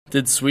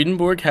Did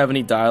Swedenborg have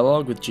any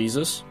dialogue with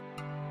Jesus?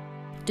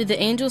 Did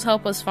the angels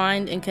help us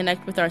find and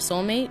connect with our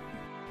soulmate?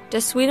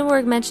 Does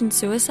Swedenborg mention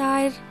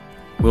suicide?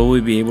 Will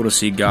we be able to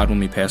see God when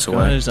we pass away?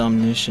 God is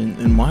omniscient,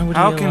 and why would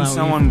How can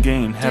someone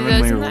gain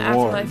heavenly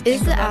reward?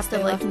 Is the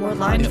afterlife more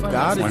life?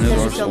 God When is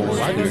our soul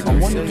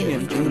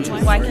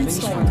Why can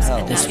storms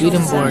and Does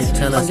Swedenborg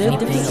tell us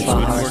anything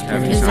about our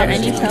spirits? Is there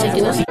any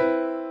particular...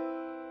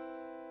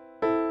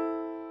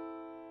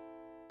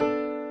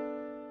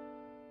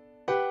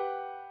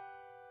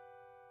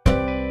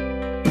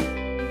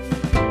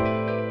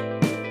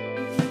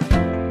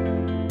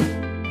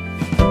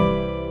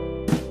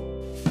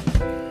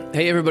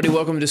 Hey everybody,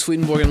 welcome to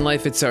Swedenborg in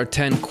Life. It's our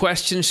 10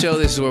 question show.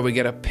 This is where we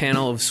get a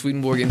panel of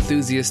Swedenborg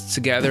enthusiasts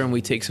together and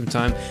we take some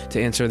time to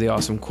answer the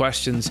awesome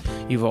questions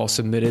you've all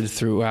submitted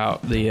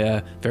throughout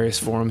the various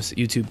forums,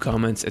 YouTube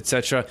comments,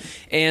 etc.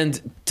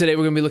 And today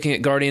we're going to be looking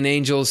at guardian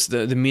angels,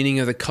 the meaning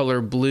of the color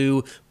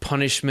blue,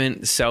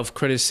 punishment,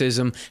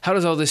 self-criticism. How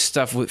does all this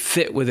stuff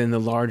fit within the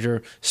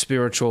larger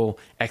spiritual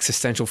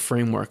existential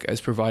framework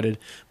as provided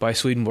by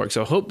Swedenborg?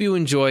 So I hope you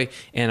enjoy,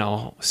 and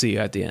I'll see you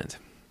at the end.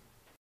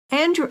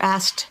 Andrew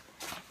asked,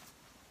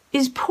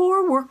 is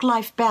poor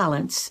work-life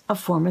balance a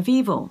form of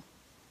evil?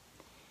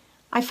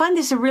 I find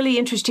this a really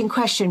interesting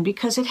question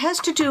because it has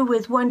to do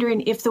with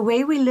wondering if the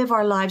way we live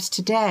our lives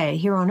today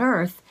here on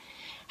earth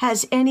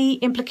has any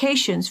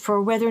implications for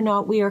whether or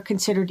not we are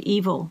considered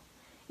evil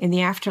in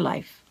the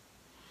afterlife.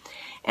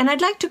 And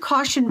I'd like to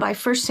caution by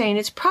first saying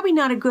it's probably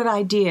not a good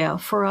idea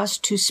for us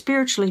to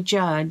spiritually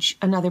judge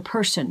another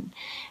person,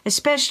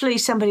 especially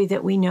somebody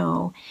that we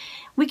know.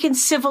 We can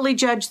civilly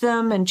judge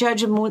them and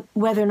judge them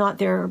whether or not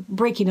they're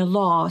breaking a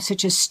law,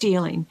 such as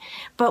stealing,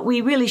 but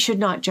we really should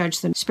not judge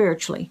them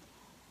spiritually.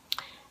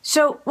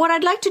 So what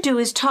I'd like to do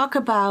is talk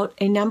about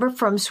a number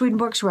from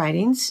Swedenborg's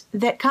writings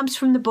that comes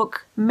from the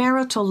book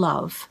Marital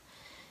Love.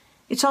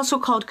 It's also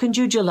called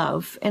Conjugal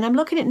Love, and I'm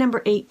looking at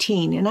number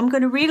 18, and I'm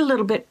going to read a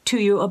little bit to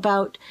you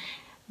about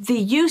the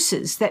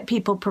uses that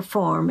people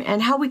perform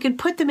and how we can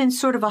put them in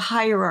sort of a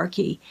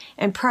hierarchy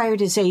and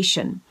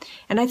prioritization.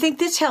 And I think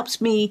this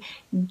helps me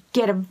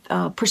get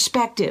a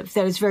perspective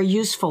that is very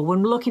useful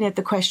when looking at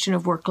the question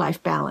of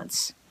work-life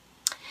balance.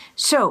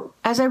 So,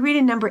 as I read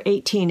in number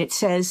 18, it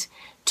says,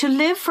 to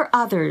live for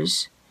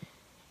others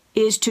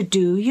is to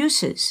do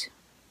uses.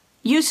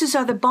 Uses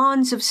are the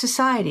bonds of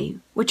society,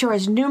 which are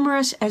as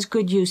numerous as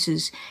good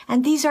uses,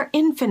 and these are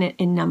infinite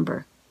in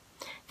number.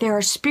 There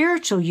are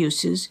spiritual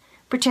uses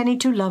pertaining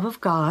to love of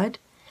God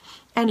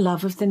and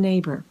love of the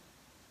neighbor.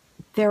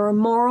 There are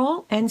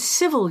moral and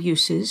civil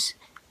uses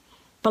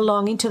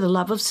belonging to the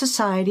love of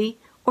society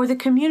or the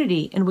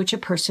community in which a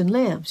person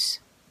lives,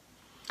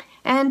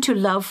 and to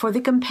love for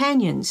the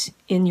companions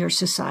in your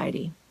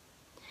society.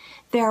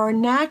 There are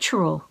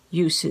natural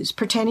uses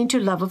pertaining to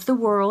love of the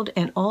world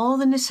and all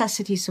the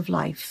necessities of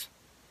life.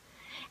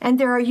 And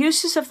there are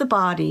uses of the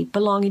body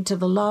belonging to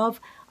the love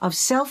of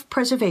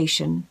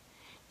self-preservation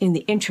in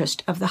the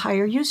interest of the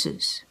higher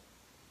uses.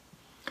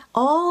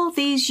 All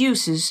these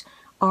uses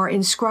are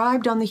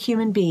inscribed on the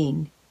human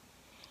being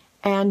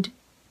and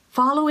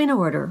follow in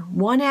order,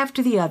 one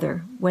after the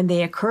other. When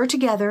they occur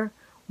together,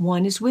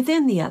 one is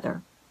within the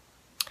other.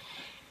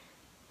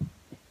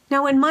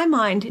 Now, in my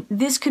mind,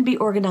 this can be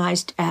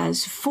organized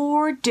as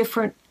 4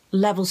 different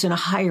levels in a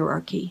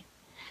hierarchy.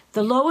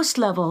 The lowest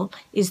level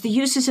is the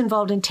uses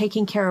involved in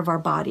taking care of our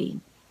body,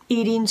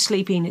 eating,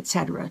 sleeping,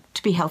 etc.,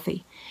 to be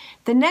healthy.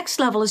 The next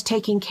level is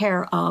taking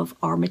care of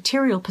our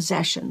material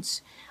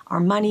possessions, our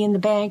money in the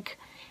bank,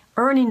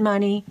 earning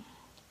money,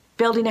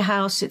 building a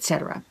house,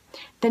 etc.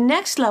 The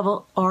next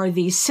level are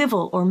the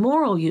civil or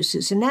moral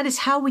uses, and that is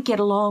how we get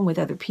along with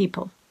other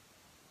people.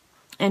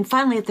 And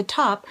finally, at the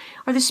top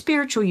are the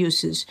spiritual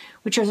uses,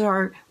 which is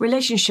our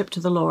relationship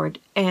to the Lord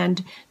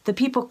and the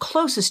people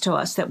closest to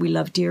us that we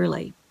love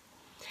dearly.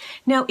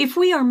 Now, if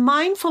we are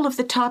mindful of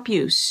the top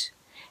use,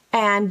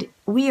 and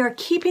we are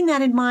keeping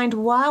that in mind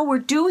while we're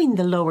doing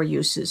the lower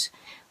uses,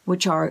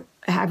 which are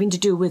having to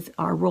do with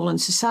our role in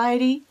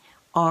society,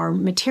 our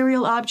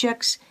material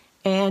objects,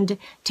 and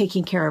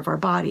taking care of our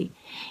body.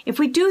 If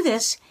we do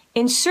this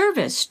in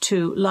service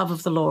to love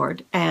of the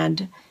Lord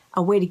and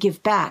a way to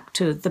give back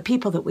to the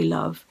people that we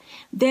love,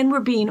 then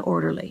we're being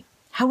orderly.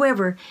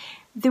 However,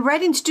 the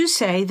writings do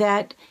say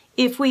that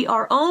if we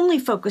are only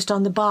focused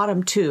on the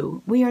bottom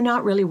 2, we are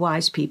not really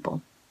wise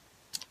people.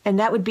 And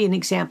that would be an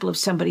example of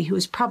somebody who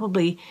is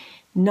probably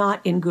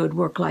not in good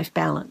work-life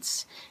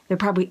balance. They're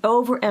probably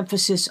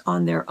overemphasis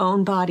on their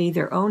own body,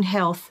 their own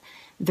health,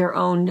 their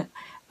own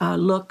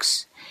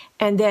looks.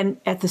 And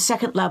then at the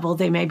second level,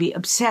 they may be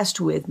obsessed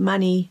with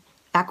money,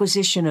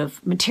 acquisition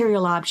of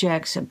material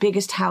objects, a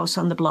biggest house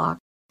on the block.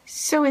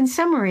 So in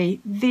summary,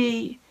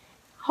 the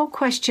whole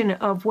question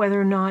of whether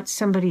or not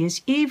somebody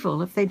is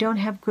evil if they don't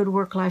have good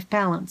work-life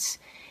balance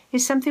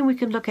is something we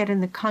can look at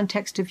in the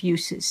context of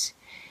uses.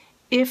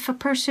 If a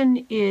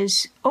person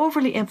is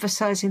overly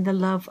emphasizing the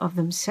love of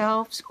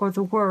themselves or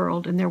the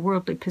world and their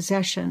worldly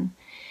possession,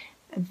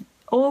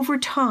 over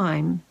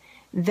time,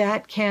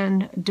 that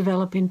can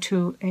develop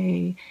into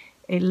a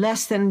a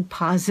less than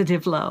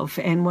positive love,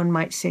 and one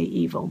might say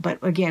evil. But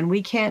again,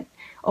 we can't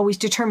always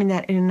determine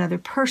that in another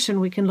person.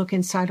 We can look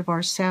inside of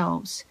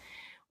ourselves.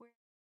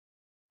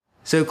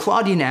 So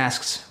Claudine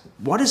asks,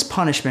 what is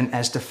punishment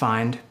as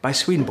defined by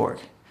Swedenborg?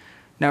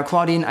 Now,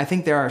 Claudine, I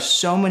think there are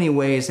so many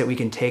ways that we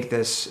can take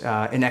this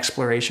in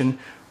exploration,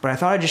 but I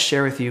thought I'd just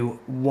share with you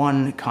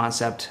one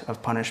concept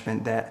of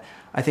punishment that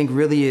I think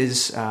really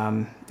is,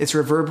 it's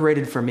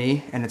reverberated for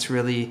me, and it's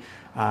really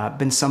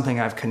been something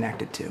I've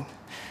connected to.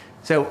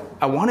 So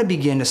I want to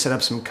begin to set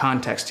up some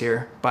context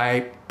here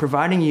by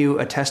providing you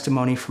a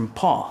testimony from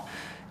Paul.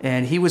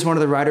 And he was one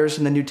of the writers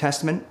in the New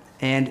Testament,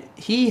 and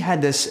he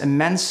had this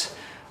immense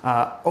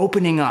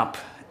opening up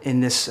in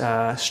this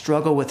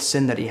struggle with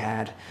sin that he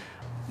had.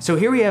 So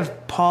here we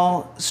have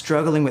Paul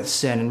struggling with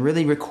sin and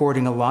really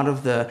recording a lot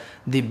of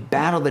the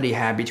battle that he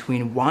had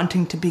between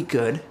wanting to be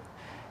good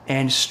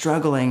and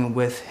struggling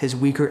with his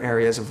weaker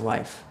areas of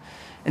life.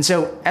 And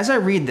so as I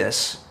read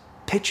this,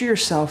 picture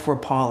yourself where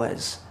Paul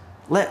is.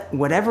 Let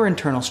whatever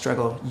internal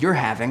struggle you're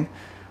having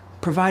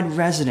provide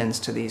resonance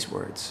to these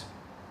words.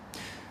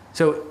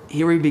 So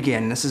here we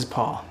begin. This is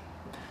Paul.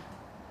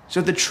 So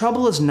the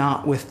trouble is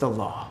not with the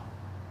law,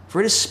 for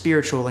it is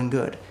spiritual and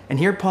good. And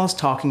here Paul's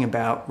talking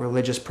about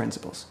religious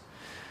principles.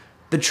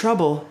 The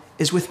trouble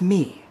is with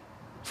me,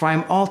 for I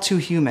am all too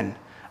human,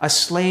 a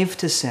slave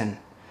to sin.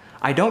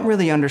 I don't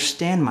really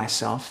understand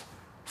myself,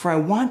 for I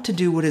want to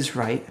do what is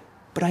right,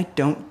 but I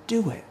don't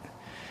do it.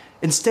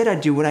 Instead, I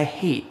do what I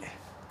hate.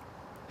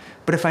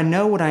 But if I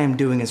know what I am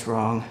doing is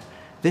wrong,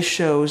 this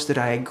shows that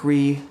I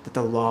agree that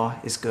the law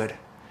is good.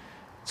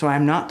 So I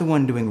am not the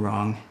one doing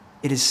wrong.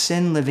 It is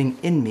sin living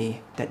in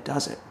me that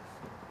does it.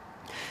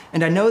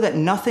 And I know that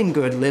nothing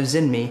good lives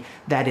in me,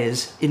 that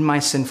is, in my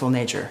sinful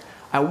nature.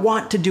 I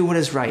want to do what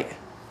is right,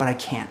 but I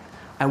can't.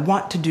 I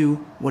want to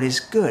do what is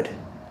good,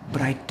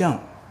 but I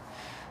don't.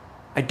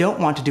 I don't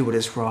want to do what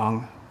is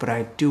wrong, but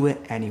I do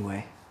it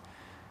anyway.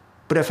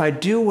 But if I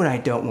do what I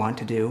don't want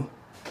to do,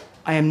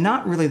 I am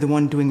not really the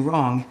one doing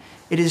wrong.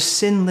 It is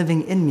sin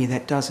living in me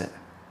that does it.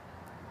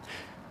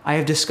 I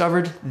have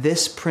discovered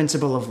this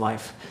principle of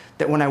life,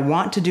 that when I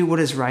want to do what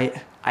is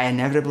right, I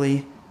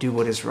inevitably do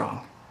what is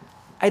wrong.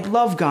 I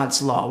love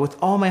God's law with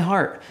all my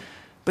heart,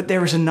 but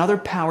there is another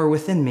power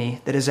within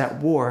me that is at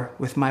war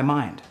with my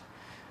mind.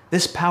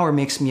 This power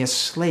makes me a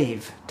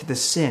slave to the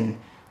sin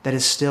that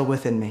is still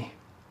within me.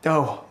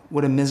 Oh,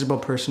 what a miserable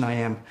person I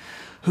am.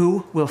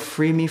 Who will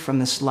free me from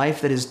this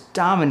life that is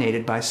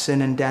dominated by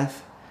sin and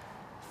death?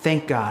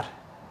 Thank God.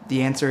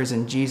 The answer is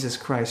in Jesus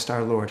Christ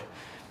our Lord.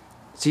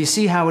 So you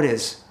see how it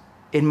is.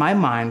 In my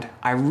mind,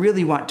 I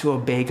really want to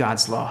obey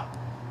God's law.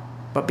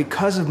 But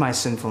because of my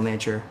sinful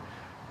nature,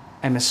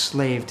 I'm a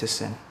slave to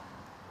sin.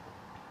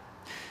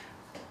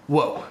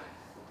 Whoa.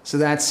 So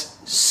that's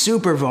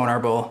super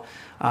vulnerable.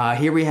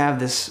 Here we have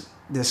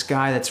this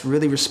guy that's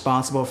really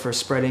responsible for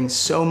spreading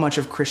so much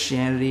of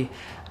Christianity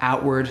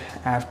outward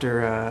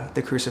after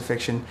the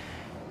crucifixion.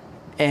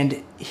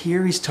 And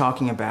here he's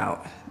talking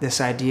about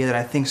this idea that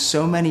I think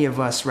so many of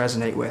us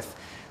resonate with.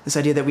 This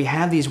idea that we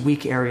have these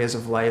weak areas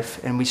of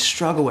life and we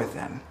struggle with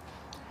them.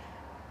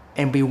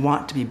 And we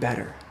want to be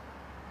better.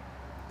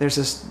 There's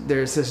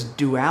this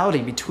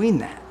duality between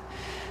that.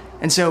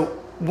 And so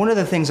one of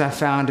the things I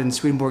found in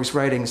Swedenborg's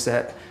writings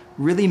that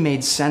really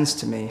made sense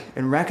to me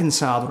and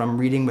reconciled what I'm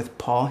reading with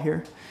Paul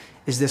here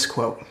is this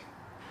quote.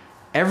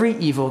 Every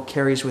evil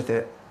carries with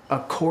it a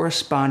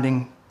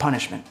corresponding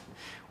punishment,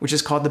 which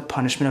is called the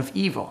punishment of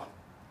evil,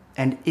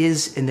 and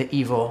is in the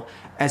evil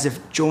as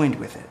if joined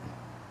with it.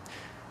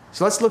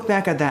 So let's look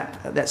back at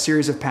that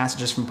series of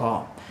passages from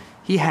Paul.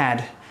 He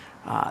had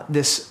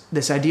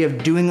this idea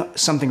of doing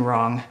something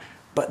wrong,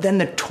 but then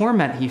the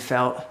torment he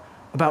felt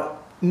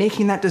about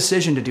making that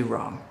decision to do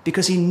wrong,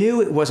 because he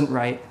knew it wasn't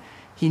right.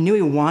 He knew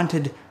he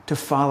wanted to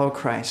follow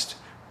Christ,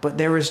 but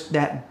there was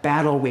that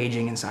battle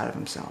waging inside of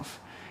himself.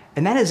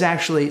 And that is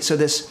actually, so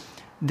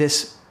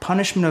this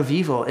punishment of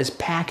evil is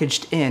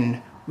packaged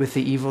in with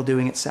the evil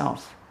doing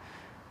itself.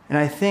 And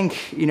I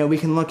think, we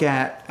can look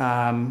at,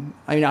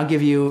 I'll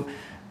give you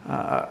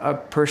a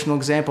personal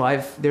example.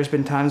 There's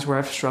been times where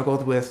I've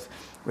struggled with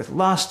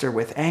lust or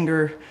with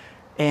anger.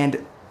 And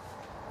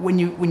when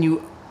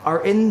you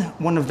are in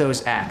one of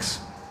those acts,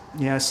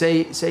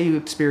 say you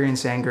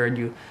experience anger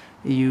and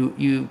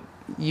you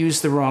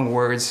use the wrong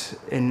words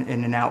in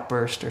an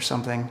outburst or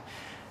something,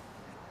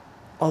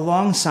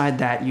 alongside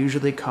that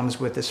usually comes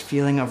with this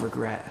feeling of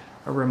regret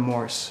or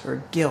remorse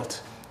or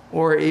guilt,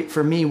 or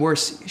for me,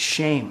 worse,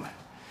 shame.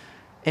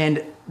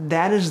 And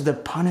that is the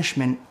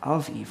punishment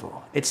of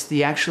evil. It's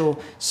the actual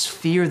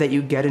sphere that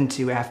you get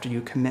into after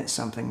you commit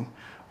something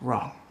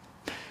wrong.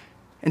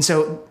 And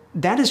so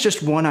that is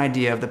just one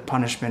idea of the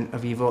punishment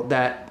of evil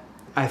that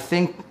I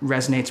think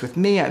resonates with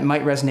me. It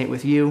might resonate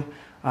with you.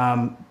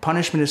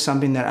 Punishment is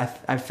something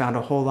that I've found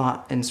a whole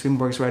lot in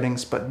Swedenborg's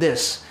writings, but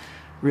this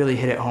really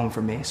hit it home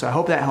for me. So I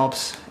hope that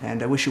helps,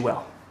 and I wish you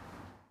well.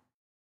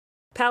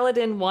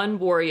 Paladin 1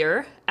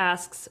 Warrior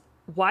asks,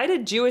 why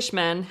did Jewish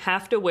men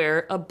have to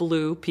wear a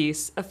blue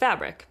piece of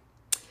fabric?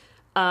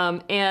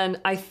 And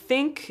I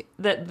think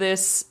that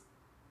this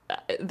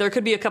there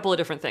could be a couple of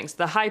different things.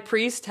 The high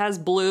priest has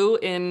blue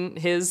in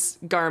his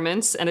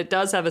garments, and it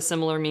does have a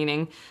similar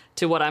meaning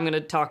to what I'm going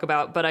to talk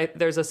about. But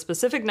there's a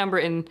specific number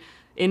in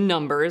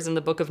Numbers, in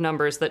the book of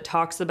Numbers, that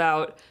talks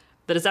about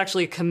that it's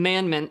actually a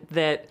commandment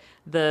that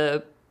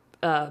the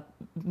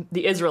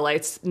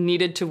Israelites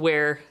needed to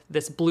wear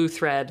this blue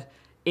thread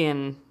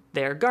in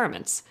their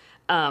garments.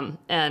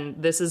 And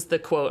this is the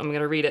quote. I'm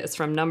going to read it. It's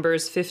from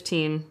Numbers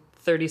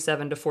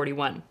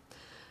 15:37-41.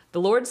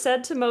 The Lord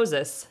said to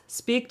Moses,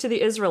 "Speak to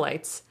the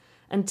Israelites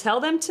and tell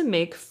them to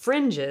make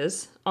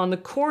fringes on the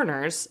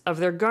corners of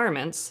their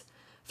garments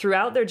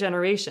throughout their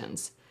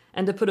generations,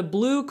 and to put a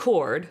blue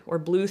cord or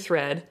blue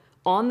thread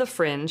on the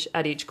fringe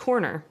at each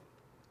corner.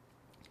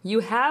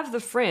 You have the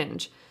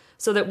fringe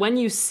so that when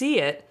you see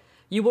it,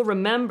 you will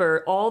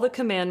remember all the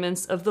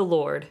commandments of the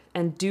Lord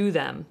and do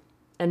them,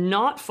 and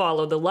not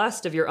follow the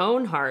lust of your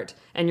own heart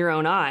and your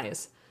own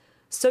eyes.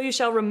 So you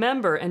shall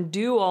remember and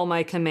do all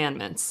my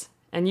commandments,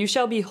 and you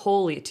shall be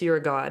holy to your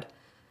God.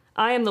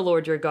 I am the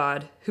Lord your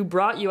God, who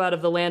brought you out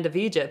of the land of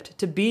Egypt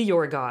to be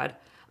your God.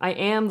 I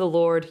am the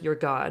Lord your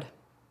God."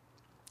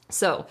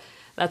 So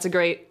that's a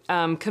great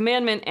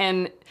commandment,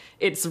 and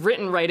it's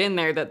written right in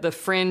there that the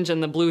fringe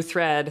and the blue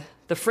thread,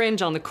 the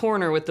fringe on the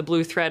corner with the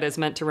blue thread, is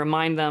meant to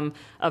remind them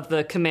of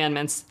the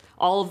commandments,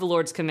 all of the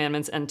Lord's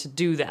commandments, and to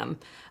do them.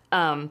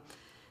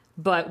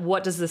 But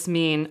what does this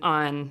mean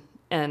on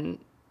an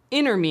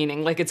inner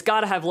meaning? Like, it's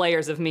got to have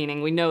layers of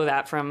meaning. We know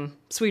that from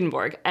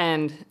Swedenborg,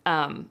 and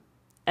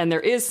there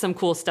is some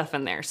cool stuff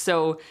in there.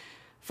 So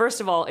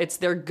first of all, it's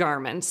their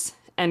garments,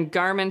 and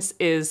garments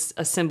is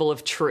a symbol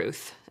of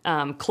truth.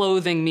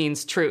 Clothing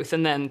means truth,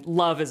 and then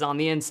love is on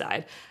the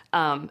inside.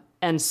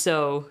 And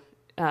so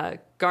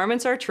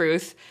garments are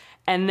truth,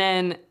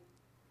 and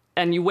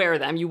you wear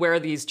them. You wear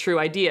these true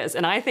ideas.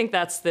 And I think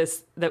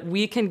that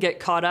we can get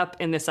caught up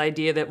in this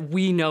idea that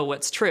we know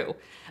what's true,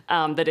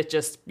 that it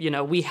just,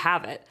 we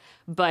have it.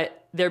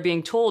 But they're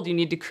being told you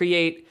need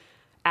to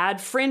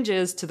add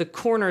fringes to the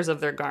corners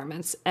of their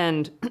garments.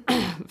 And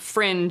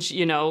fringe,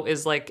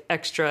 is like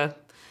extra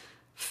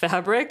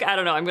fabric. I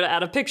don't know. I'm going to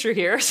add a picture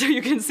here so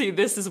you can see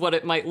this is what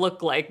it might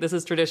look like. This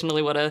is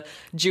traditionally what a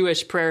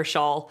Jewish prayer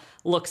shawl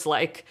looks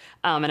like.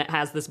 And it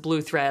has this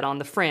blue thread on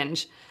the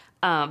fringe.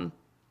 And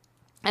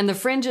the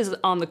fringe is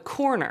on the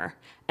corner.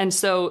 And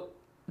so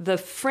the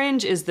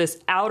fringe is this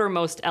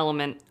outermost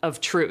element of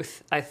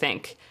truth, I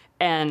think.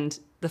 And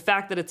the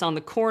fact that it's on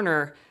the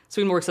corner,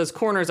 Swedenborg says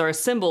corners are a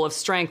symbol of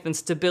strength and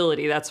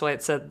stability. That's why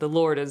it said the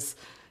Lord is,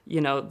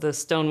 the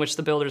stone which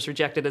the builders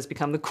rejected has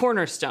become the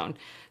cornerstone.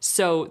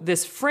 So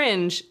this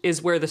fringe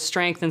is where the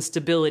strength and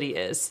stability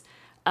is.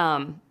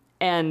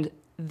 And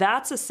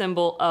that's a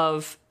symbol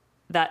of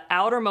that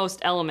outermost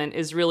element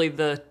is really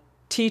the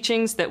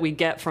teachings that we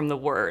get from the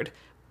Word,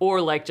 or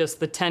like just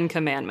the 10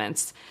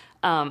 Commandments.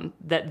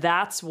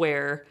 That's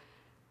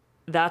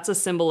a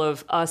symbol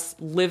of us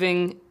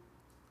living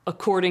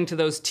according to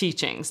those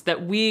teachings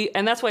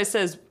and that's why it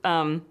says,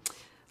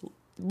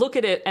 look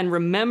at it and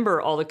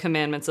remember all the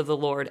commandments of the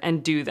Lord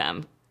and do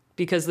them.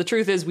 Because the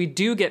truth is we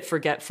do get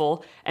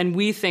forgetful, and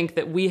we think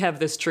that we have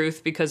this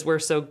truth because we're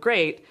so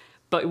great,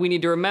 but we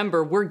need to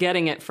remember we're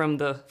getting it from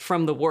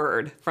the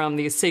Word, from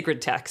these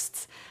sacred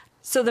texts.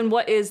 So then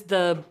what is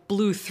the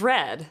blue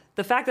thread?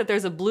 The fact that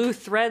there's a blue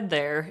thread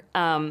there,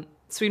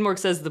 Swedenborg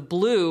says the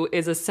blue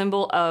is a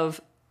symbol of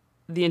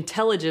the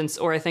intelligence,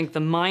 or I think the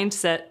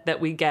mindset that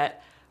we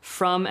get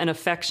from an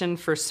affection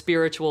for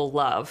spiritual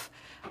love.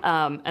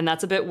 And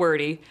that's a bit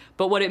wordy,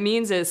 but what it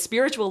means is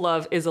spiritual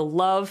love is a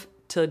love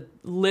to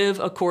live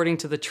according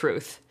to the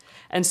truth.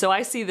 And so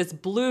I see this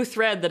blue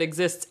thread that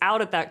exists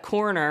out at that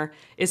corner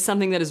is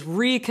something that is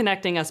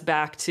reconnecting us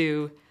back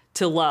to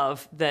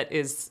love, that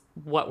is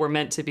what we're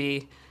meant to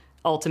be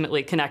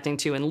ultimately connecting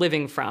to and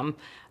living from.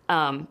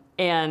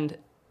 And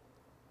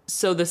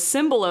so the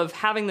symbol of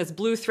having this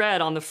blue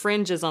thread on the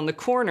fringes on the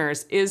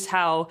corners is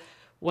how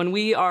when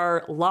we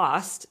are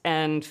lost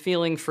and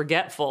feeling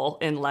forgetful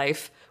in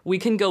life, we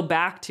can go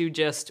back to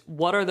just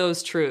what are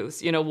those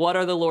truths? What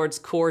are the Lord's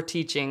core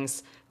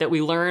teachings that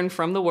we learn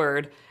from the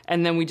Word,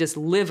 and then we just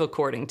live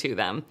according to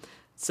them.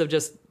 So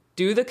just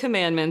do the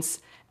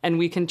commandments, and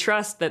we can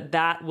trust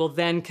that will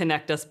then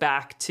connect us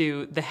back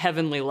to the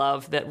heavenly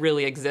love that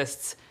really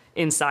exists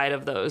inside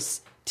of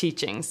those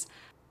teachings.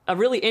 A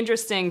really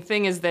interesting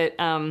thing is that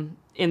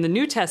in the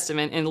New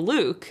Testament, in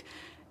Luke,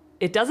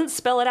 it doesn't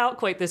spell it out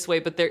quite this way,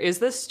 but there is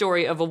this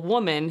story of a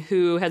woman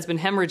who has been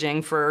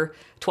hemorrhaging for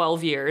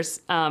 12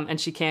 years, and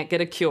she can't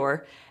get a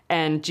cure.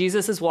 And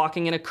Jesus is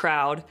walking in a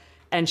crowd,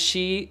 and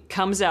she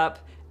comes up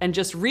and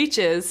just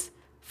reaches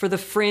for the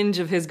fringe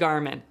of his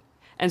garment.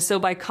 And so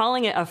by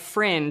calling it a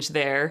fringe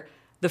there,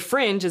 the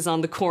fringe is on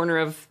the corner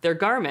of their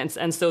garments.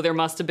 And so there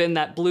must have been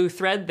that blue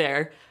thread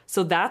there.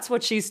 So that's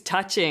what she's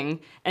touching,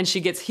 and she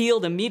gets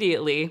healed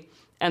immediately.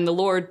 And the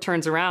Lord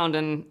turns around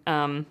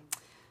and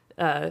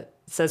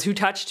says, "Who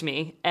touched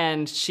me?"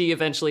 And she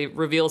eventually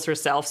reveals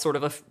herself sort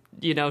of,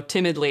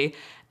 timidly.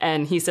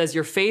 And he says,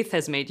 "Your faith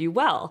has made you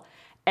well."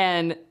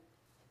 And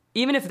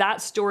even if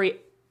that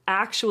story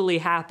actually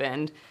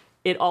happened,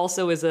 it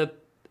also is a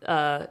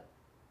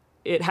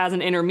it has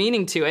an inner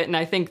meaning to it. And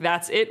I think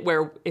that's it,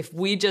 where if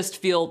we just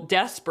feel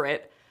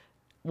desperate,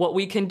 what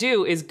we can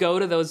do is go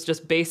to those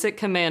just basic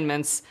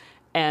commandments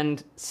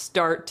and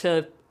start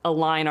to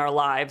align our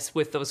lives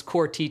with those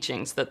core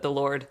teachings that the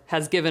Lord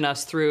has given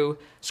us through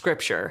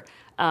Scripture.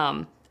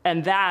 And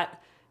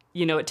that,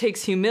 it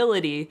takes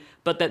humility,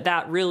 but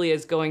that really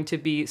is going to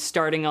be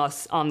starting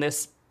us on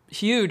this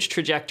huge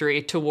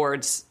trajectory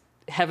towards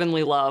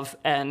heavenly love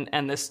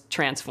and this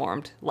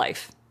transformed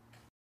life.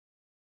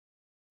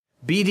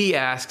 BD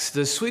asks,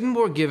 does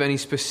Swedenborg give any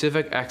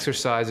specific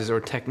exercises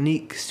or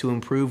techniques to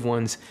improve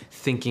one's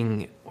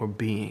thinking or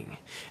being?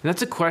 And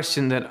that's a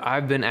question that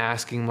I've been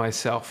asking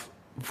myself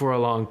for a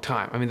long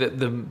time. I mean,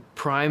 the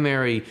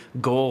primary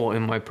goal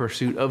in my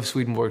pursuit of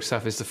Swedenborg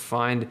stuff is to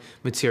find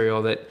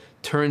material that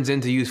turns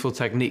into useful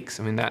techniques.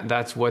 I mean,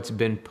 that's what's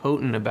been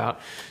potent about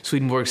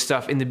Swedenborg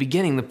stuff. In the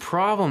beginning, the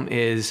problem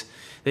is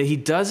that he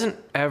doesn't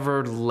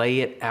ever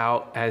lay it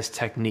out as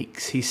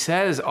techniques. He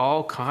says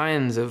all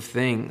kinds of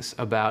things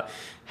about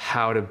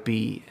how to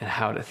be and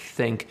how to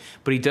think,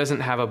 but he doesn't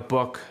have a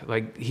book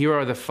like, here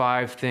are the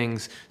 5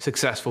 things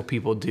successful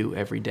people do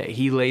every day.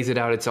 He lays it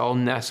out. It's all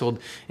nestled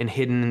and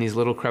hidden in these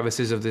little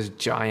crevices of this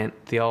giant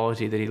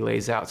theology that he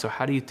lays out. So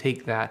how do you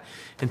take that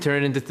and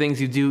turn it into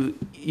things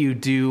you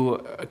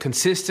do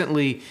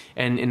consistently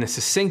and in a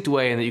succinct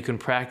way, and that you can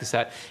practice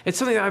that? It's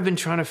something that I've been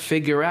trying to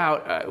figure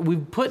out.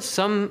 We've put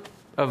some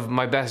of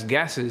my best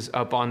guesses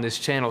up on this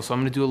channel, so I'm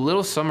going to do a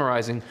little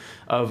summarizing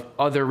of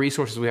other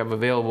resources we have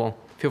available.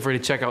 Feel free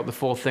to check out the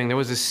full thing. There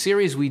was a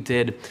series we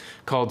did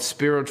called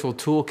Spiritual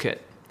Toolkit,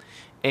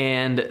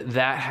 and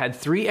that had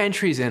 3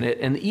 entries in it,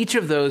 and each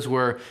of those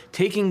were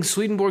taking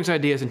Swedenborg's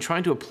ideas and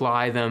trying to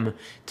apply them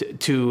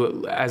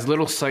to as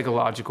little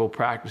psychological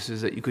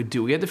practices that you could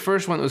do. We had the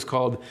first one that was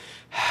called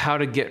How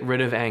to Get Rid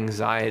of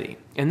Anxiety,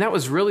 and that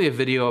was really a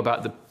video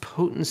about the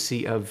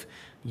potency of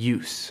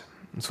use.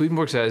 And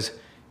Swedenborg says,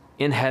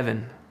 in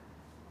heaven,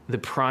 the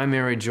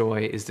primary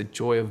joy is the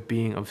joy of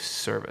being of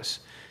service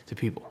to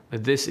people.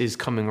 This is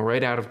coming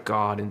right out of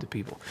God into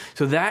people.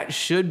 So that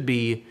should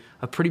be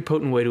a pretty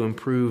potent way to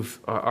improve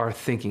our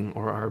thinking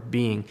or our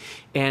being.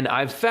 And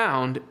I've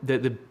found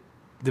that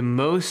the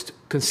most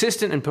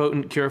consistent and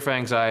potent cure for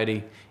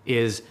anxiety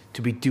is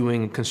to be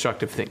doing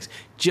constructive things.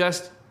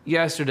 Just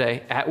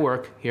yesterday at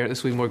work here at the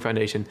Swedenborg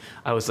Foundation,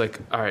 I was like,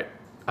 all right,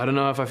 I don't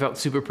know if I felt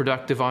super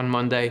productive on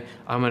Monday.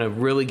 I'm going to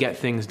really get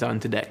things done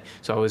today.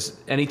 So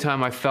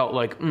anytime I felt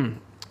like,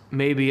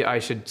 maybe I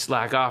should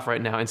slack off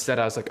right now, instead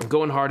I was like, I'm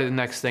going hard to the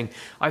next thing.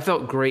 I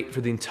felt great for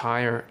the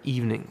entire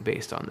evening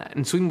based on that.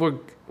 And Swedenborg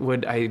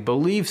would, I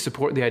believe,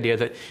 support the idea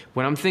that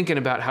when I'm thinking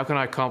about how can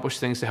I accomplish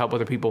things to help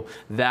other people,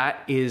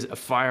 that is a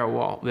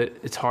firewall that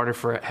it's harder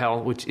for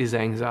hell, which is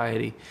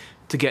anxiety,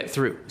 to get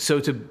through.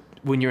 So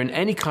when you're in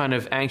any kind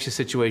of anxious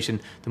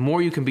situation, the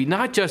more you can be,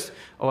 not just,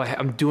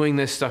 I'm doing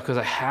this stuff because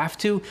I have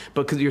to,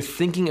 but because you're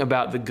thinking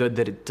about the good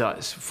that it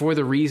does for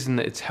the reason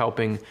that it's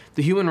helping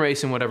the human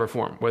race in whatever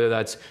form, whether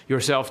that's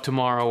yourself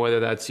tomorrow, whether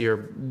that's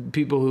your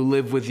people who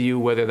live with you,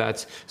 whether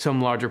that's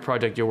some larger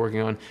project you're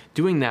working on.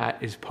 Doing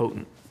that is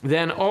potent.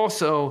 Then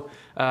also,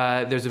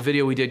 there's a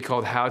video we did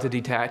called How to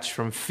Detach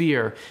from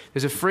Fear.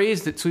 There's a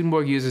phrase that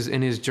Swedenborg uses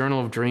in his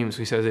Journal of Dreams.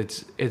 He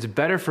says, it's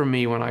better for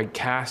me when I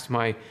cast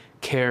my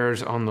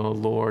cares on the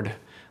Lord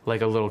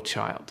like a little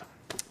child.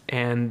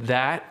 And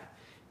that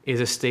is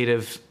a state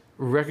of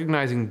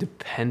recognizing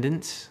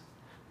dependence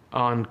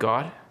on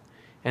God,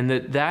 and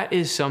that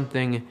is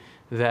something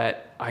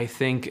that I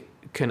think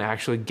can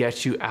actually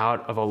get you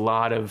out of a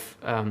lot of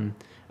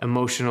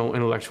emotional,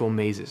 intellectual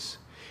mazes.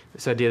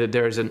 This idea that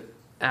there's an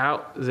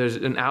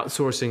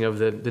outsourcing of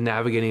the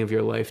navigating of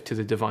your life to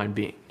the divine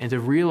being. And to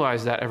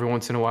realize that every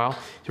once in a while,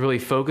 to really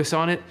focus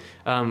on it,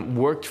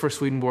 worked for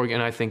Swedenborg,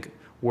 and I think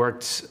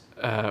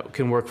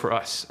can work for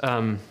us.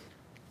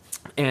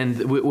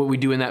 And what we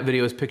do in that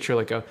video is picture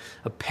like a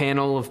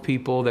panel of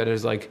people that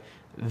is like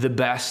the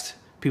best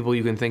people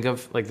you can think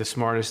of, like the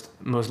smartest,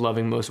 most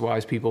loving, most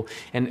wise people,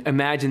 and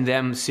imagine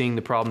them seeing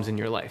the problems in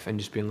your life and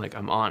just being like,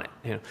 I'm on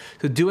it.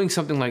 So doing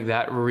something like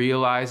that,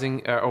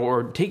 realizing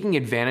or taking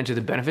advantage of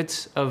the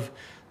benefits of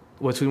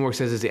what Swedenborg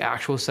says is the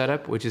actual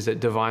setup, which is that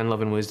divine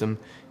love and wisdom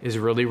is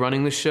really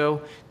running the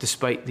show,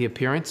 despite the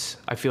appearance.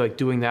 I feel like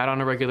doing that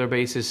on a regular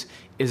basis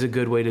is a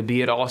good way to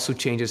be. It also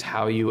changes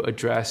how you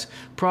address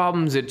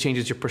problems. It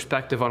changes your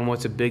perspective on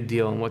what's a big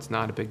deal and what's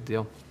not a big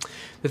deal.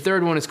 The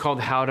third one is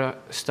called How to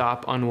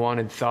Stop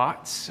Unwanted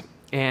Thoughts.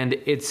 And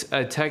it's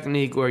a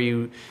technique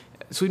where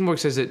Swedenborg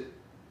says it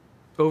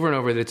over and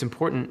over that it's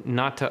important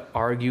not to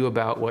argue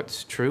about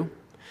what's true.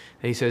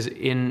 And he says,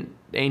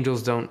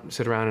 angels don't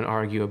sit around and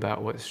argue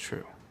about what's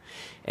true.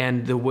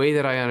 And the way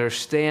that I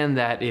understand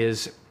that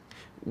is,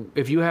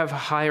 if you have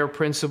higher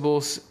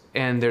principles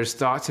and there's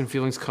thoughts and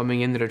feelings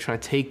coming in that are trying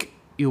to take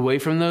you away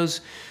from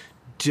those,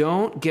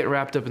 don't get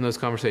wrapped up in those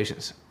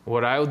conversations.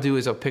 What I'll do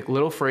is I'll pick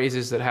little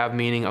phrases that have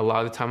meaning. A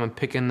lot of the time I'm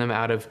picking them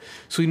out of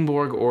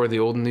Swedenborg or the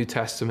Old and New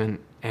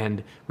Testament,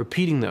 and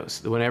repeating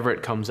those whenever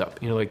it comes up.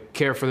 Like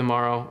care for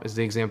tomorrow is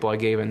the example I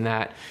gave in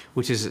that,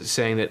 which is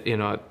saying that,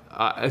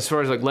 as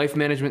far as like life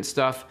management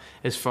stuff,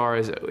 as far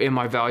as am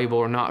I valuable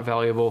or not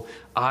valuable,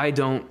 I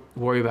don't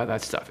worry about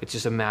that stuff. It's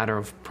just a matter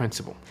of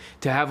principle.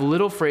 To have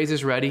little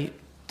phrases ready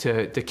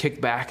to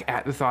kick back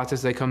at the thoughts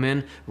as they come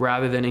in,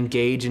 rather than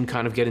engage and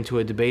kind of get into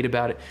a debate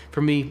about it,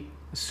 for me,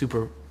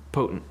 super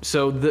potent.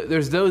 So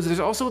there's those.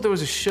 There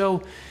was a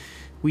show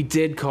we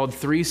did called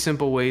 3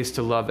 Simple Ways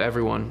to Love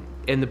Everyone.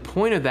 And the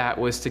point of that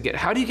was to get,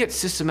 how do you get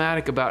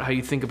systematic about how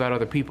you think about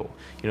other people?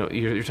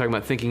 You're talking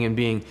about thinking and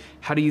being.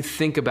 How do you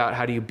think about,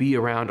 how do you be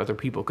around other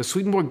people? Because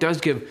Swedenborg does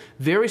give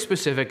very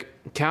specific,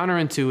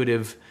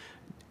 counterintuitive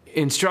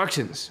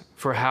instructions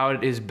for how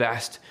it is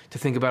best to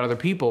think about other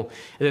people.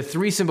 And the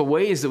 3 simple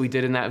ways that we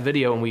did in that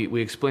video, and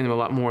we explain them a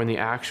lot more in the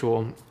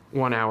actual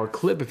 1-hour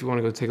clip if you want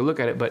to go take a look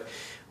at it. But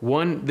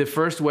the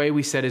first way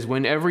we said is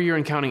whenever you're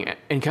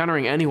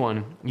encountering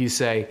anyone, you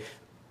say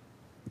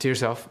to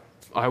yourself,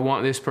 I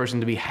want this person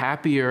to be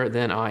happier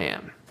than I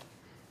am,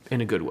 in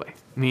a good way.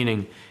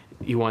 Meaning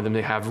you want them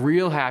to have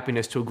real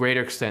happiness to a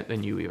greater extent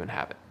than you even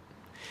have it.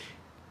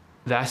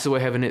 That's the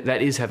way heaven is.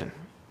 That is heaven.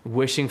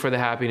 Wishing for the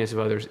happiness of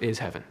others is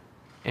heaven.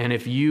 And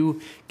if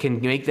you can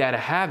make that a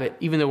habit,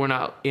 even though we're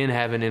not in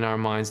heaven in our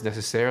minds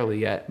necessarily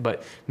yet,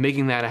 but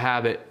making that a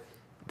habit,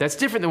 that's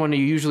different than when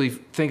you usually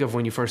think of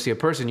when you first see a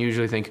person. You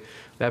usually think,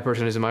 that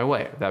person is in my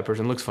way, that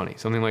person looks funny,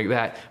 something like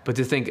that. But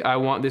to think, I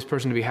want this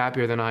person to be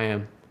happier than I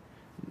am,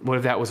 what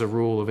if that was a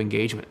rule of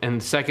engagement? And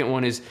the second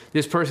one is,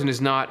 this person is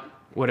not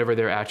whatever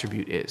their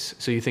attribute is.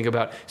 So you think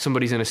about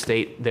somebody's in a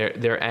state,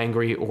 they're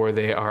angry or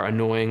they are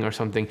annoying or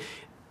something.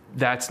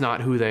 That's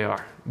not who they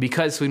are.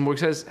 Because Swedenborg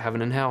says,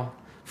 heaven and hell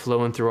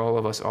flowing through all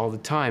of us all the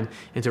time.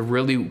 And to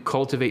really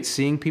cultivate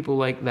seeing people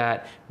like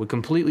that would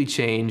completely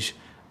change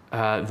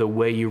the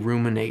way you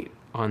ruminate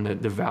on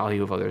the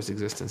value of others'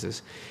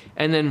 existences.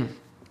 And then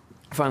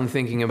finally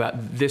thinking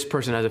about this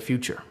person as a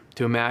future.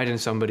 To imagine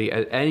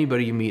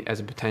anybody you meet as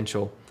a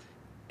potential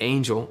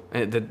angel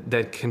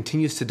that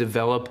continues to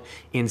develop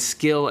in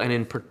skill and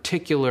in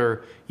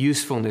particular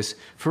usefulness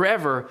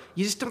forever.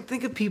 You just don't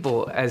think of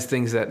people as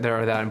things that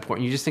are that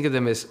important. You just think of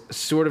them as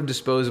sort of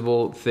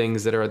disposable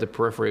things that are at the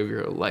periphery of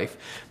your life.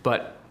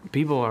 But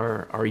people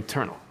are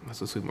eternal. That's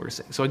what Swedenborg is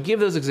saying. So I give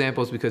those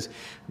examples because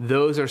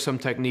those are some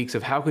techniques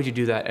of how could you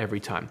do that every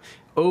time.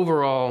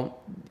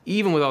 Overall,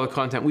 even with all the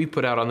content we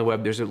put out on the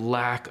web, there's a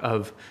lack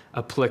of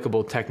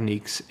applicable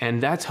techniques.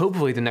 And that's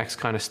hopefully the next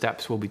kind of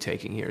steps we'll be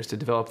taking here, is to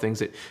develop things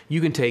that you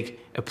can take,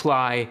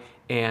 apply,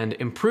 and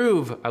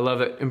improve. I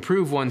love it.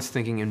 Improve one's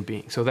thinking and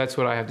being. So that's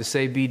what I have to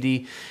say,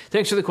 BD.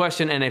 Thanks for the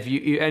question. And if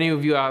any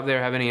of you out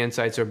there have any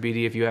insights, or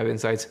BD, if you have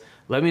insights,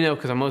 let me know,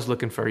 because I'm always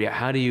looking for,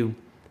 how do you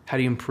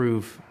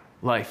improve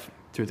life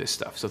through this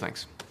stuff? So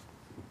thanks.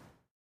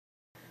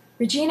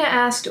 Regina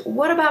asked,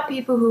 what about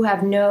people who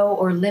have no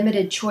or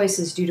limited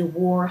choices due to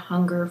war,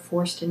 hunger,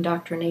 forced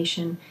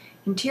indoctrination?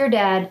 And Dear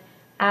Dad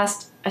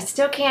asked, I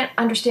still can't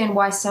understand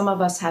why some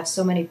of us have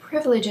so many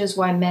privileges,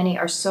 why many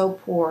are so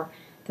poor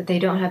that they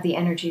don't have the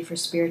energy for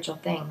spiritual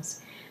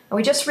things. And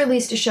we just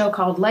released a show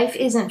called Life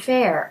Isn't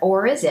Fair,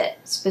 or Is It?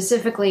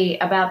 Specifically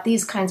about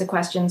these kinds of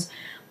questions.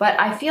 But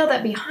I feel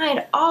that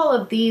behind all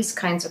of these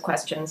kinds of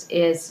questions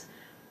is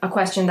a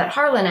question that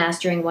Harlan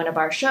asked during one of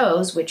our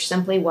shows, which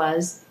simply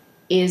was,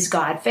 is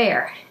God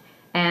fair?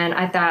 And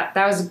I thought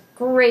that was a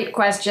great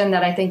question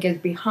that I think is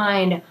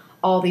behind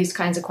all these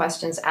kinds of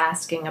questions,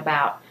 asking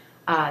about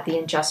the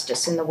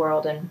injustice in the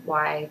world and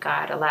why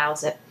God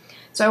allows it.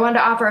 So I wanted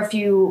to offer a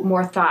few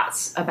more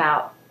thoughts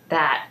about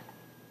that.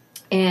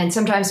 And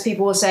sometimes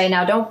people will say,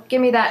 now don't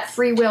give me that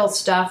free will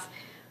stuff,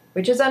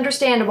 which is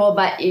understandable,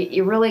 but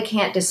you really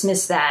can't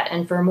dismiss that.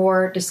 And for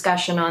more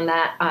discussion on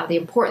that, the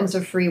importance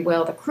of free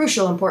will, the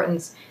crucial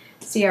importance,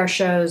 see our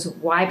shows,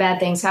 Why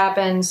Bad Things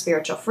Happen,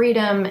 Spiritual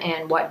Freedom,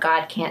 and What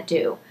God Can't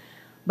Do.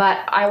 But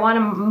I want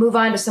to move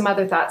on to some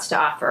other thoughts to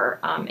offer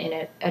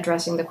in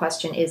addressing the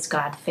question, is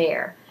God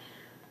fair?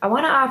 I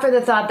want to offer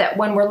the thought that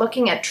when we're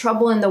looking at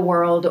trouble in the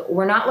world,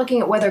 we're not looking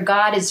at whether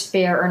God is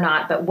fair or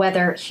not, but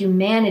whether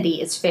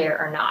humanity is fair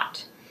or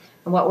not.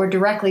 And what we're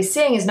directly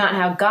seeing is not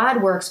how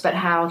God works, but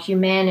how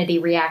humanity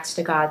reacts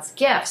to God's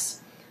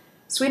gifts.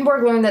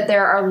 Swedenborg learned that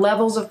there are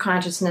levels of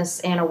consciousness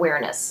and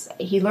awareness.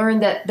 He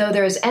learned that though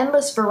there is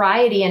endless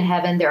variety in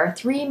heaven, there are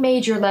 3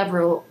 major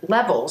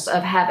levels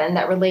of heaven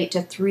that relate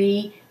to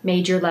 3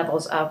 major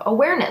levels of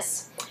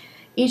awareness.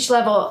 Each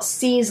level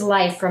sees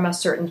life from a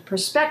certain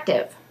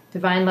perspective.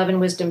 Divine Love and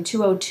Wisdom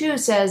 202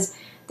 says,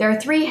 there are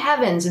 3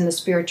 heavens in the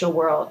spiritual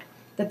world.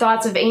 The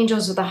thoughts of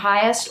angels of the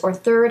highest, or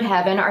 3rd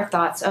heaven, are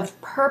thoughts of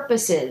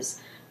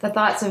purposes. The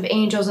thoughts of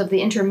angels of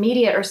the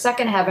intermediate, or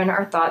 2nd heaven,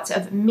 are thoughts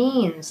of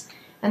means.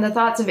 And the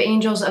thoughts of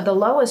angels of the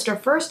lowest, or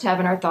 1st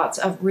heaven, are thoughts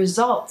of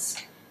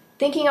results.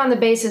 Thinking on the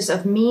basis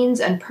of means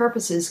and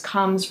purposes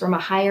comes from a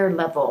higher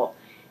level.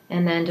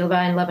 And then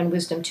Divine Love and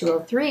Wisdom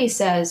 203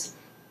 says,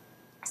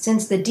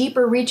 since the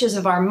deeper reaches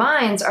of our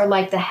minds are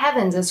like the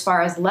heavens as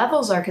far as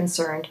levels are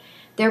concerned,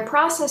 their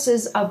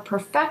processes of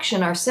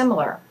perfection are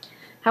similar.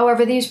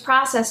 However, these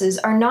processes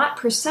are not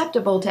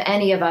perceptible to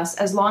any of us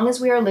as long as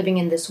we are living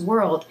in this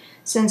world,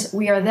 since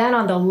we are then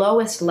on the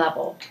lowest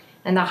level,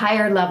 and the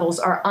higher levels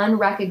are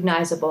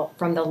unrecognizable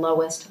from the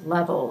lowest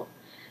level.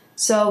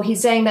 So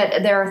he's saying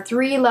that there are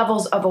 3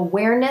 levels of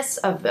awareness,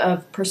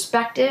 of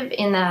perspective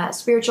in the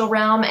spiritual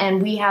realm,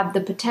 and we have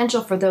the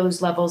potential for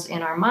those levels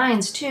in our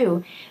minds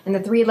too. And the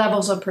 3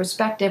 levels of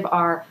perspective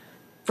are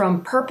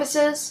from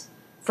purposes,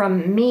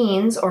 from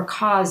means or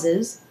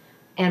causes,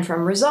 and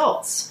from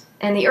results.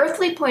 And the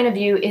earthly point of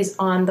view is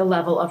on the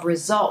level of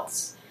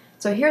results.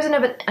 So here's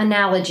an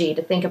analogy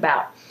to think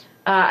about.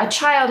 A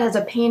child has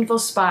a painful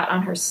spot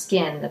on her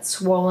skin that's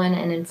swollen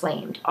and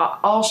inflamed.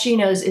 All she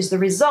knows is the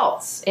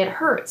results. It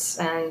hurts,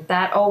 and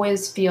that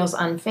always feels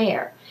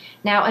unfair.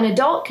 Now, an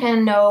adult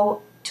can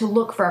know to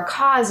look for a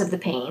cause of the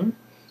pain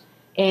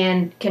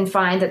and can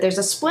find that there's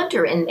a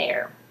splinter in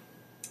there.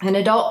 An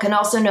adult can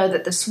also know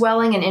that the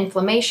swelling and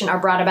inflammation are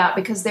brought about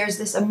because there's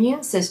this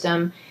immune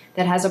system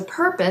that has a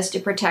purpose to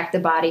protect the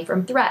body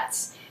from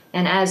threats.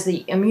 And as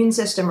the immune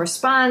system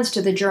responds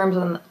to the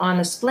germs on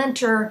the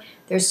splinter,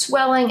 there's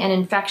swelling and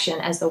infection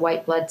as the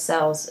white blood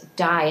cells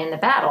die in the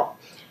battle.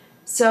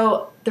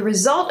 So the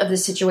result of the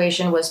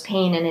situation was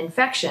pain and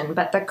infection,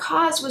 but the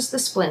cause was the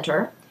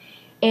splinter,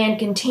 and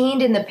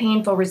contained in the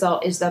painful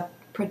result is the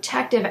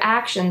protective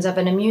actions of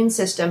an immune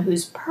system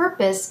whose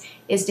purpose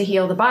is to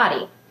heal the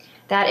body.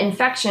 That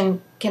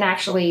infection can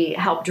actually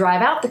help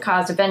drive out the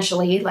cause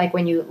eventually, like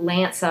when you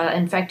lance an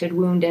infected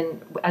wound,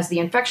 and as the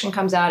infection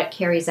comes out, it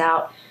carries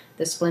out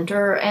the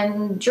splinter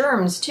and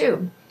germs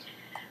too.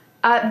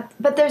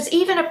 But there's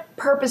even a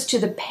purpose to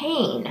the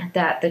pain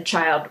that the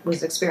child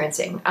was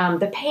experiencing.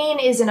 The pain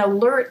is an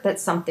alert that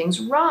something's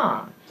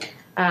wrong.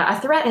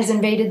 A threat has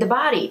invaded the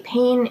body.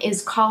 Pain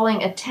is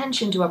calling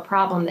attention to a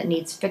problem that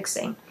needs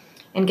fixing.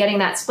 And getting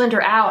that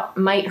splinter out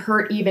might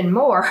hurt even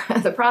more,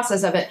 the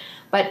process of it,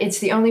 but it's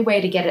the only way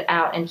to get it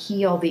out and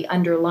heal the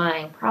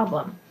underlying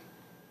problem.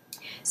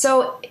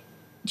 So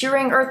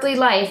during earthly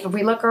life, if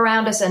we look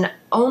around us and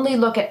only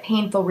look at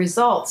painful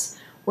results,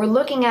 we're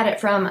looking at it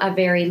from a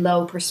very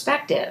low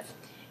perspective.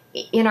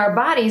 In our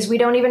bodies, we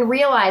don't even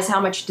realize how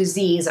much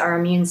disease our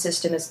immune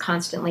system is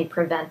constantly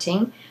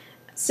preventing.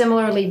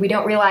 Similarly, we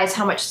don't realize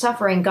how much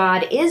suffering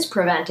God is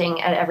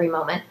preventing at every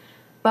moment.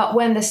 But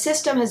when the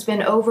system has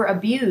been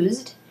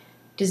over-abused,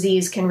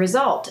 disease can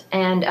result.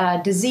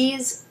 And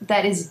disease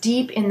that is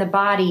deep in the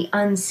body,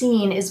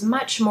 unseen, is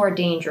much more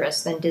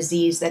dangerous than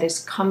disease that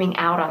is coming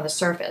out on the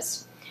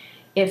surface.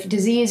 If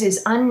disease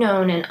is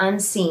unknown and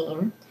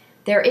unseen,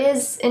 there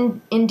is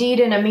indeed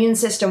an immune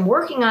system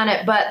working on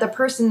it, but the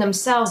person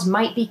themselves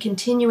might be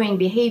continuing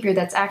behavior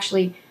that's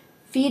actually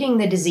feeding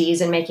the disease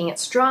and making it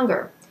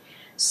stronger.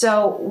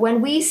 So when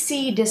we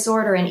see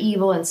disorder and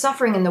evil and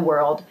suffering in the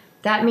world,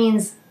 that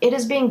means it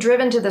is being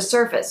driven to the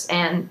surface,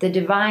 and the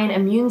divine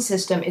immune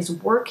system is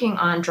working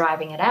on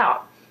driving it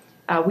out.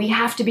 We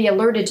have to be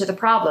alerted to the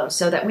problem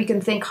so that we can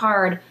think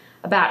hard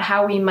about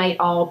how we might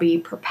all be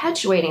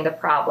perpetuating the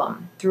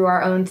problem through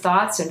our own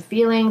thoughts and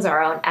feelings,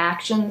 our own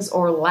actions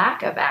or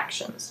lack of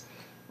actions.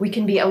 We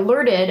can be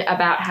alerted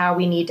about how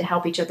we need to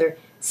help each other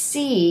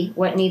see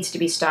what needs to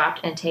be stopped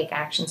and take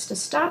actions to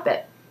stop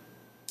it.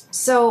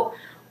 So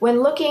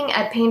when looking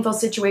at painful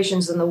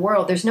situations in the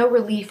world, there's no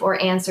relief or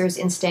answers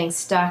in staying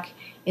stuck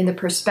in the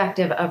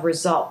perspective of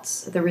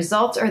results. The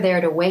results are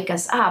there to wake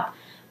us up,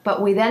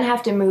 but we then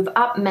have to move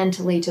up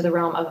mentally to the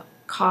realm of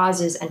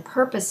causes and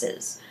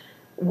purposes.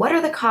 What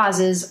are the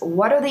causes?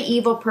 What are the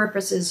evil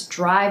purposes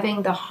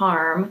driving the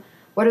harm?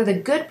 What are the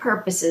good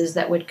purposes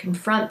that would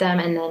confront them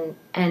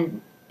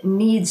and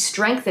need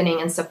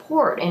strengthening and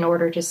support in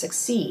order to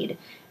succeed?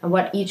 And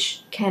what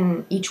each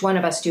one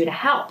of us do to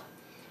help?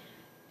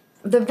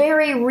 The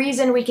very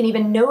reason we can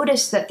even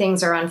notice that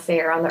things are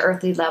unfair on the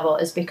earthly level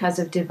is because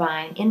of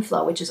divine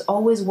inflow, which is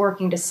always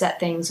working to set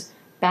things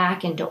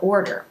back into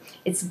order.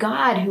 It's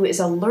God who is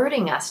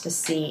alerting us to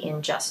see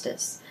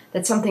injustice,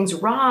 that something's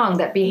wrong,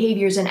 that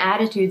behaviors and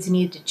attitudes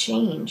need to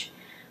change.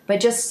 But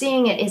just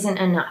seeing it isn't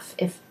enough.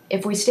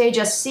 If we stay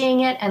just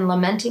seeing it and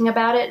lamenting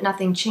about it,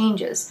 nothing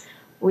changes.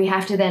 We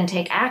have to then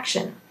take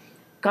action.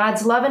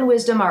 God's love and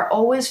wisdom are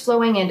always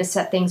flowing in to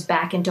set things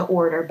back into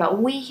order, but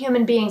we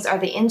human beings are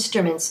the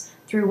instruments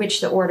through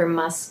which the order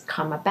must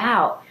come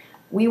about.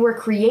 We were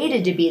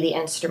created to be the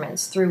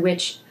instruments through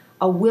which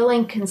a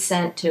willing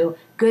consent to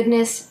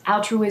goodness,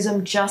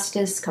 altruism,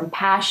 justice,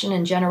 compassion,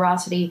 and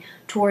generosity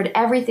toward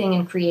everything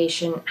in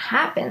creation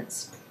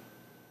happens.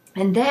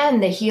 And then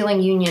the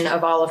healing union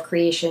of all of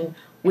creation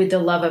with the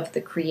love of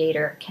the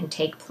Creator can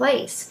take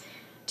place.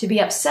 To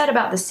be upset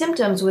about the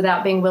symptoms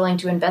without being willing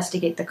to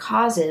investigate the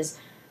causes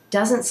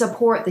doesn't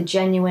support the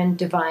genuine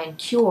divine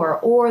cure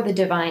or the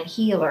divine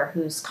healer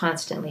who's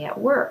constantly at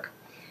work.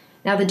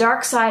 Now, the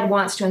dark side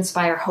wants to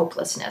inspire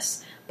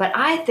hopelessness, but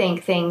I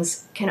think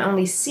things can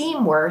only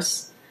seem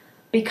worse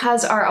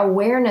because our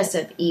awareness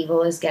of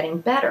evil is getting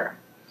better.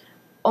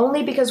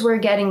 Only because we're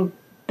getting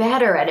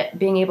better at it,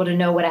 being able to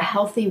know what a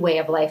healthy way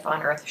of life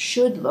on earth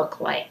should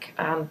look like.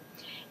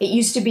 It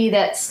used to be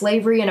that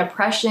slavery and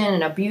oppression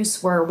and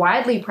abuse were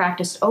widely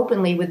practiced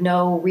openly with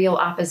no real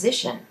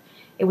opposition.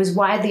 It was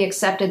widely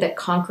accepted that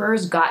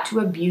conquerors got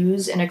to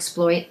abuse and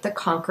exploit the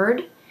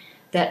conquered,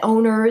 that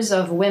owners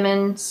of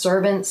women,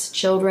 servants,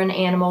 children,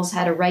 animals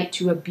had a right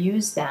to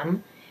abuse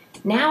them.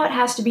 Now it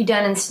has to be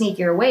done in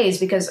sneakier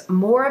ways because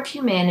more of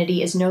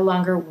humanity is no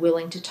longer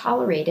willing to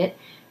tolerate it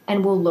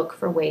and will look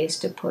for ways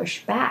to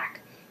push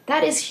back.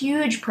 That is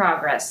huge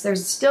progress.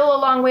 There's still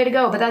a long way to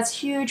go, but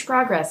that's huge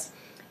progress.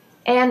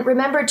 And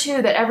remember,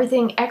 too, that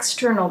everything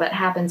external that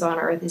happens on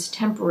earth is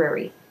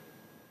temporary.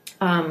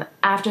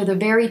 After the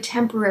very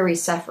temporary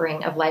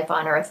suffering of life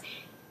on earth,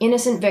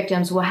 innocent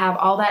victims will have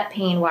all that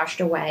pain washed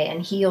away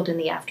and healed in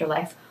the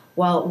afterlife,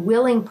 while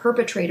willing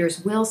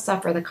perpetrators will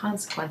suffer the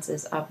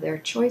consequences of their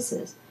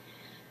choices.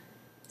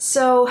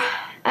 So,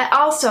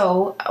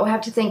 also, we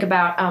have to think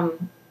about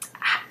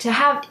to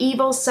have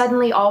evil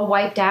suddenly all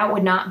wiped out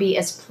would not be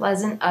as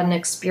pleasant an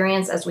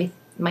experience as we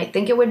might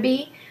think it would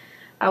be.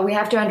 We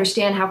have to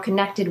understand how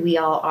connected we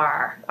all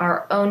are.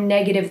 Our own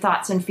negative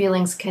thoughts and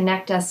feelings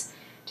connect us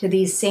to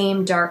these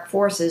same dark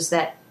forces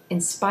that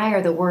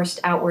inspire the worst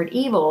outward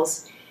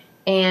evils.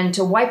 And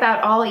to wipe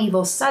out all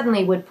evil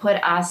suddenly would put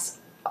us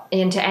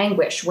into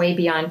anguish way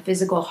beyond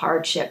physical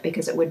hardship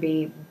because it would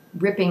be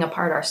ripping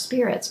apart our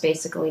spirits,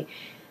 basically.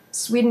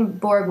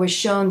 Swedenborg was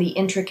shown the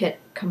intricate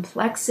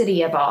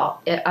complexity of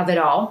it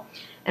all,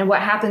 and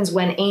what happens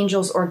when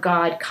angels or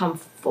God come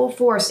full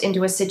force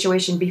into a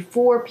situation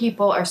before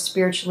people are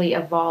spiritually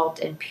evolved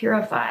and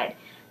purified.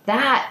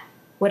 That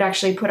would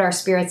actually put our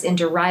spirits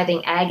into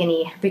writhing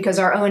agony because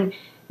our own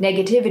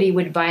negativity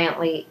would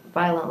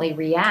violently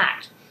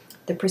react.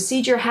 The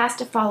procedure has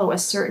to follow a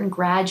certain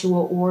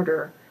gradual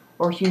order,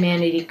 or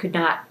humanity could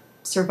not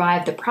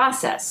survive the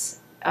process.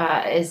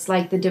 It's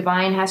like the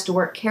divine has to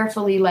work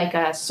carefully like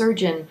a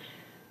surgeon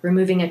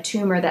removing a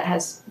tumor that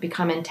has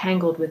become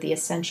entangled with the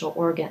essential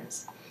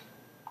organs.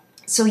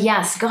 So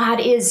yes, God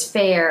is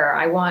fair.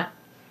 I want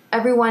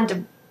everyone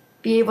to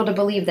be able to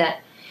believe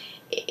that.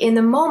 In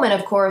the moment,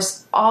 of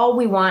course, all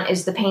we want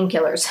is the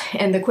painkillers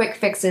and the quick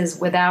fixes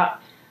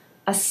without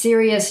a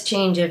serious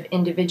change of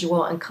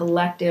individual and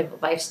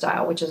collective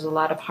lifestyle, which is a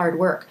lot of hard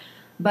work.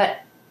 But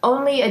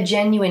only a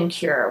genuine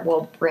cure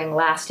will bring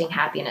lasting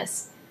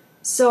happiness.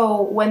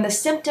 So when the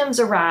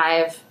symptoms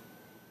arrive,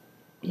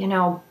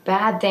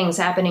 bad things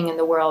happening in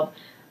the world,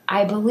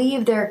 I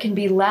believe there can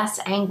be less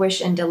anguish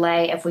and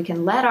delay if we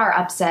can let our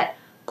upset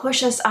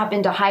push us up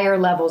into higher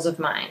levels of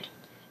mind,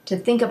 to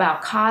think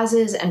about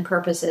causes and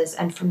purposes,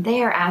 and from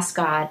there ask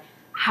God,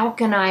 how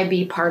can I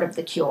be part of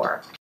the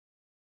cure?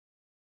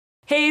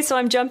 Hey, so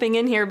I'm jumping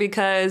in here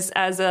because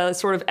as a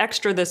sort of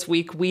extra this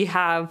week, we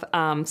have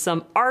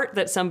some art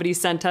that somebody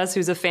sent us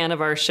who's a fan of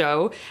our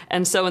show.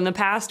 And so in the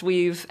past,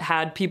 we've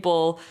had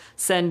people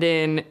send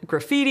in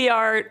graffiti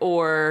art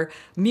or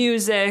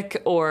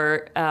music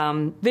or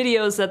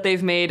videos that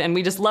they've made. And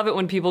we just love it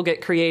when people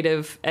get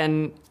creative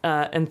and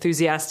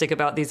enthusiastic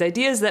about these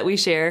ideas that we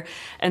share.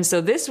 And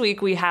so this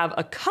week, we have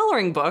a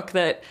coloring book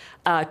that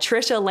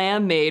Trisha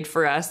Lamb made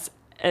for us.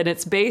 And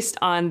it's based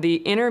on the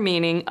inner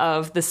meaning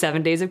of the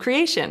 7 days of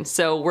creation.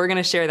 So we're going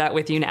to share that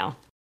with you now.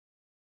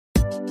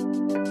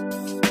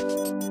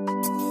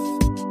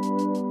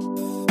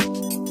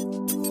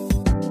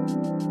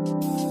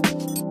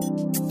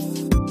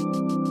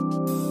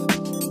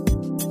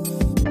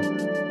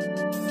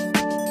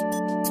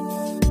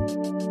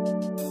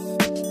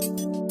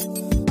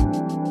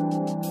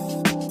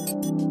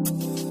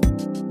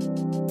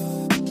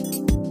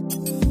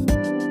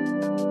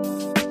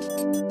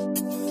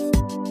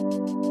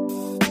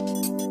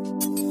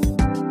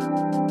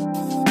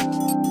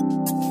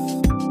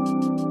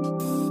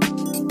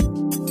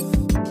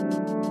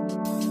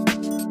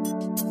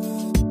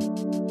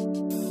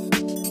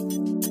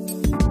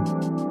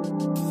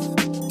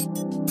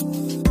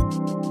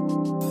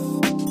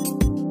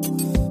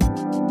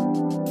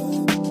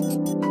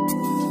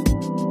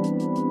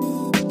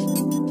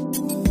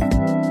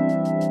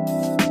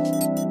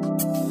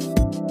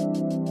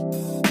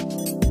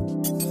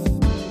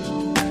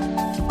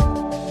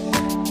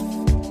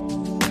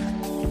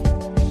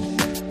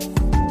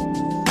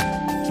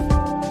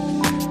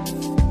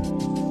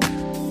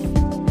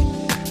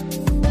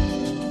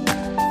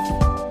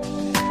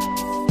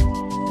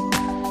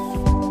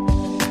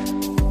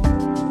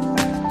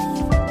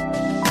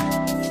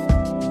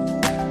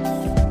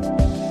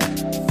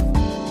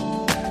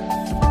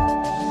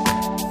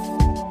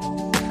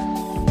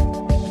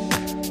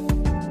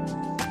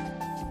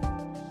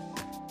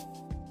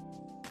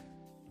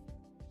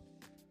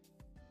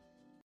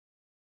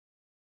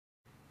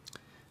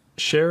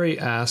 Sherry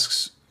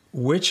asks,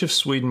 which of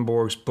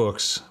Swedenborg's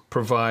books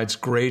provides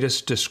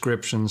greatest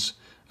descriptions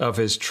of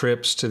his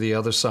trips to the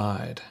other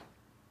side?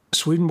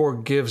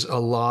 Swedenborg gives a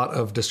lot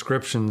of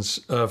descriptions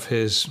of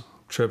his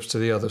trips to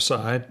the other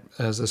side,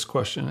 as this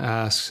question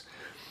asks,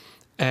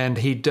 and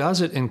he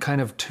does it in kind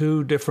of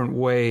two different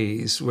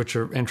ways, which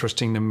are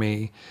interesting to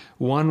me.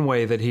 One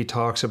way that he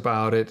talks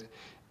about it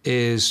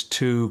is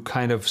to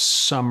kind of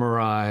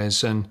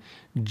summarize and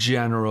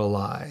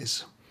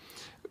generalize.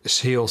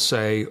 he'll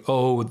say,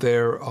 oh,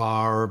 there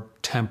are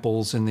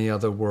temples in the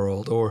other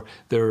world, or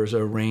there's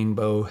a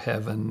rainbow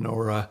heaven,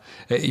 or,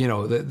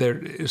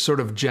 they're sort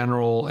of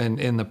general and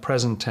in the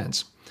present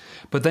tense.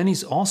 But then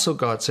he's also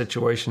got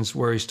situations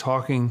where he's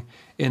talking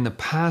in the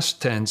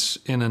past tense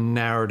in a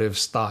narrative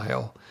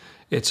style.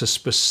 It's a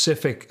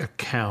specific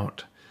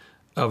account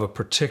of a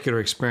particular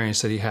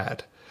experience that he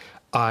had.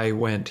 I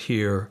went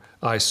here,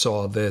 I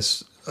saw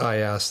this, I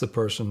asked the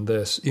person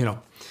this,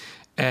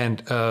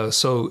 And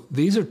so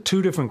these are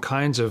two different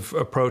kinds of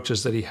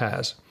approaches that he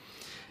has.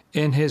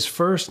 In his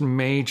first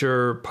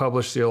major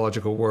published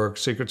theological work,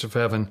 Secrets of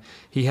Heaven,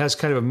 he has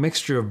kind of a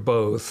mixture of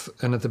both.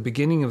 And at the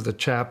beginning of the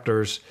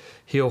chapters,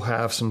 he'll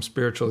have some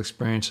spiritual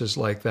experiences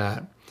like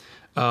that.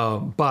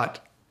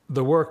 But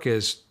the work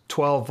is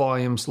 12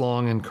 volumes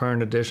long in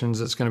current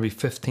editions. It's going to be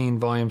 15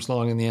 volumes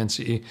long in the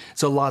NCE.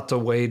 It's a lot to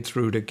wade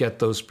through to get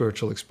those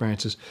spiritual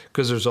experiences,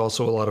 because there's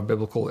also a lot of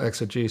biblical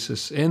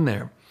exegesis in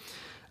there.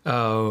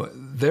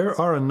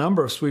 There are a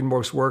number of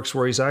Swedenborg's works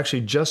where he's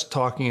actually just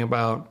talking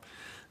about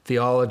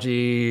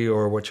theology,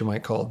 or what you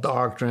might call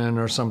doctrine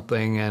or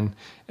something,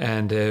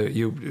 and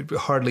you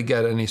hardly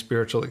get any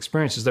spiritual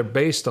experiences. They're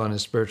based on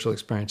his spiritual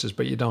experiences,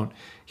 but you don't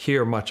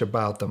hear much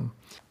about them.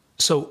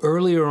 So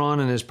earlier on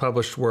in his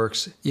published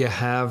works, you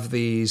have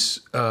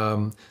these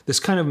this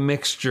kind of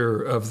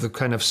mixture of the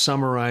kind of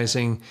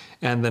summarizing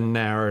and the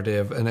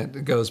narrative, and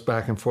it goes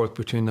back and forth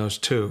between those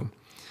two.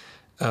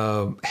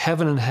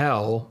 Heaven and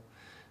Hell,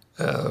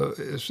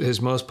 his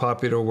most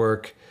popular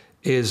work,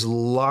 is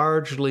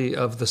largely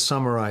of the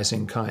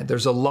summarizing kind.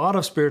 There's a lot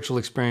of spiritual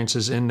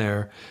experiences in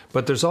there,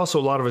 but there's also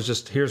a lot of it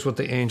just, here's what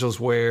the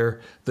angels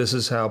wear, this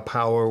is how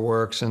power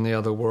works in the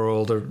other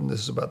world, or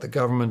this is about the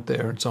government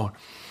there, and so on.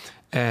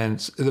 And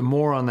the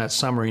more on that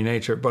summary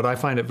nature, but I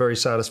find it very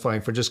satisfying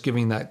for just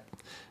giving that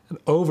an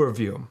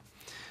overview.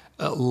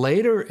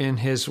 Later in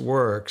his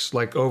works,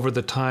 like over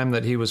the time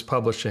that he was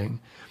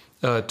publishing,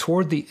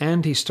 toward the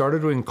end, he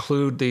started to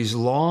include these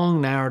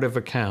long narrative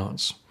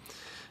accounts.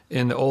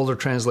 In the older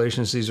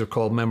translations, these are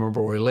called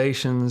memorable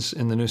relations.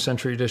 In the New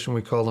Century Edition,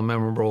 we call them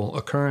memorable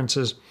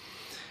occurrences.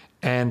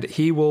 And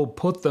he will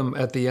put them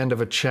at the end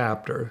of a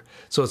chapter.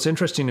 So it's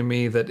interesting to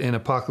me that in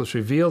Apocalypse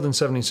Revealed in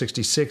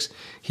 1766,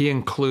 he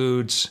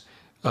includes,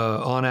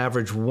 on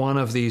average, one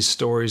of these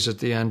stories at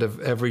the end of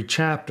every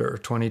chapter,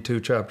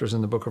 22 chapters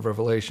in the book of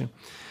Revelation.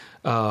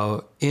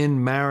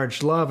 In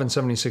Marriage Love in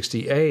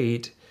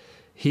 1768,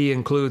 he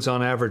includes,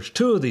 on average,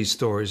 2 of these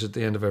stories at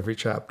the end of every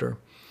chapter.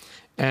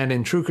 And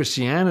in True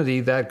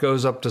Christianity, that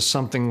goes up to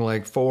something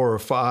like 4 or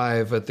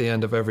 5 at the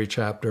end of every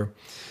chapter.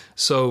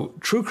 So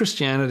True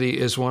Christianity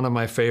is one of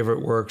my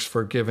favorite works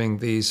for giving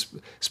these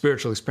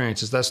spiritual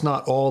experiences. That's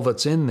not all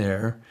that's in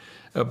there,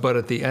 but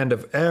at the end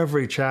of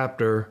every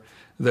chapter,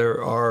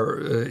 there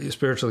are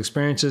spiritual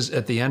experiences.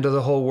 At the end of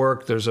the whole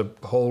work, there's a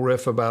whole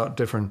riff about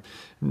different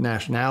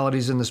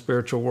nationalities in the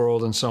spiritual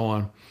world and so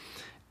on.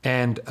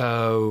 And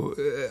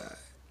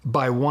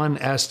by one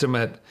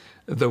estimate,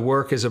 the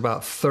work is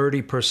about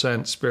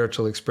 30%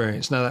 spiritual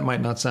experience. Now, that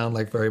might not sound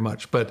like very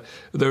much, but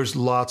there's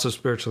lots of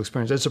spiritual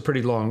experience. It's a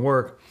pretty long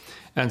work,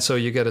 and so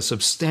you get a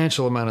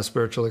substantial amount of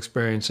spiritual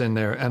experience in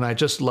there, and I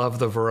just love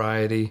the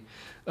variety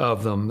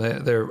of them.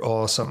 They're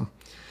awesome.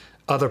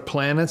 Other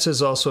Planets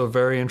is also a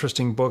very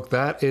interesting book.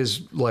 That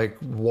is like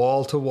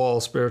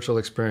wall-to-wall spiritual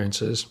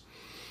experiences.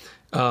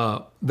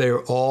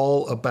 They're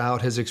all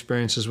about his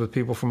experiences with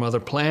people from other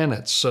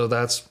planets, so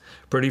that's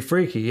pretty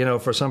freaky.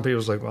 For some people,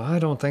 it's like, well, I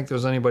don't think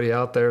there's anybody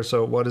out there,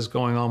 so what is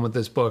going on with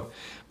this book?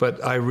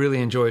 But I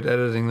really enjoyed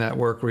editing that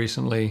work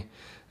recently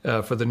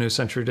for the New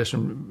Century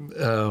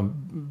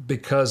Edition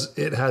because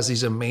it has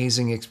these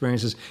amazing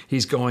experiences.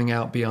 He's going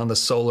out beyond the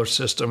solar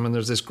system, and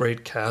there's this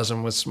great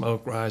chasm with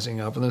smoke rising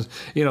up, and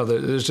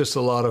there's just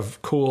a lot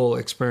of cool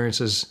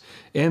experiences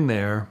in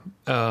there.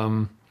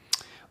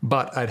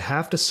 But I'd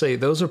have to say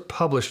those are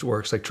published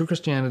works, like True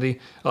Christianity,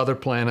 Other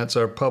Planets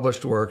are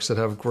published works that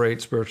have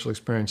great spiritual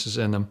experiences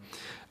in them.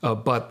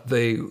 But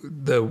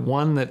the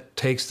one that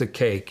takes the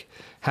cake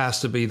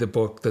has to be the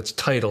book that's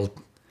titled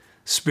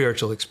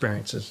Spiritual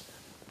Experiences.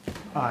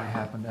 I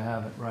happen to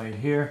have it right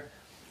here.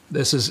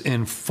 This is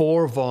in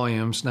 4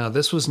 volumes. Now,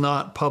 this was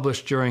not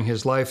published during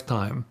his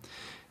lifetime.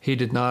 He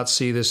did not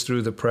see this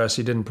through the press.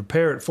 He didn't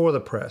prepare it for the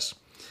press.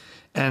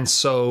 And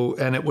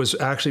it was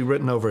actually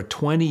written over a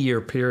 20-year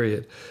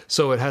period.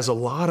 So it has a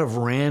lot of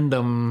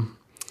random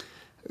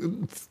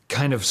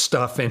kind of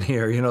stuff in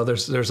here.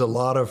 There's a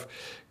lot of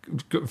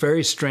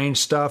very strange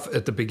stuff.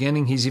 At the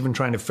beginning, he's even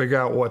trying to figure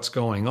out what's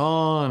going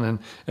on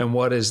and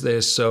what is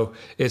this. So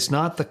it's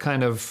not the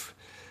kind of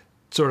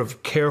sort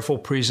of careful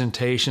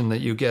presentation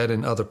that you get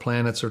in Other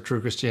Planets or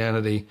True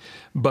Christianity,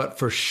 but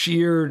for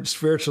sheer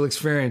spiritual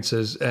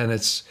experiences, and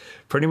it's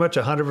pretty much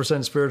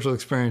 100% spiritual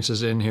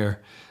experiences in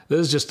here. This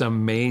is just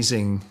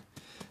amazing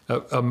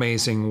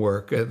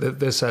work.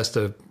 This has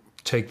to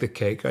take the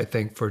cake, I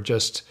think, for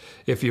just,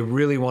 if you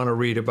really want to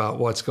read about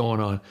what's going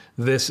on,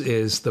 this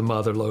is the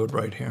mother lode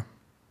right here.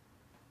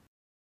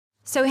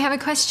 So we have a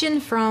question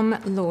from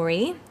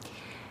Laurie.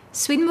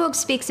 Swedenborg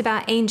speaks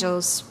about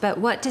angels, but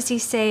what does he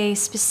say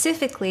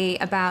specifically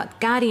about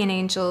guardian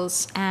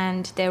angels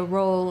and their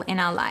role in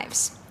our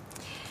lives?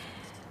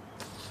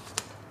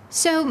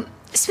 So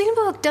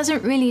Swedenborg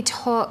doesn't really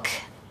talk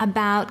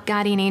about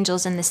guardian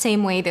angels in the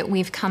same way that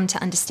we've come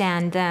to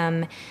understand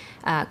them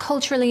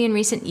culturally in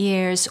recent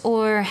years,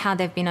 or how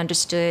they've been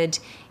understood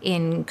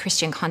in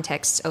Christian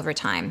contexts over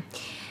time.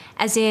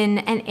 As in,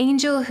 an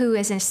angel who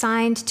is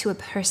assigned to a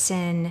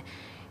person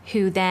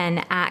who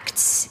then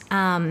acts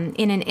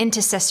in an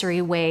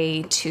intercessory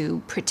way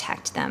to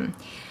protect them.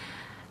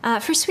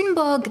 For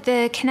Swedenborg,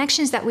 the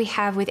connections that we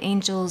have with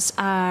angels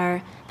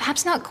are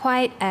perhaps not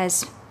quite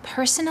as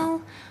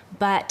personal,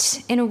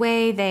 but in a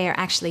way they are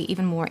actually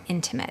even more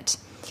intimate.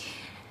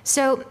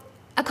 So,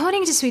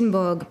 according to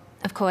Swedenborg,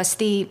 of course,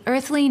 the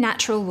earthly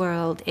natural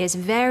world is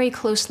very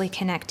closely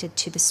connected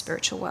to the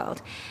spiritual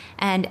world.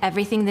 And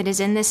everything that is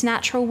in this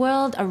natural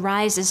world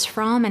arises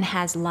from and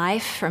has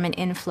life from an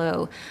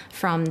inflow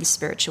from the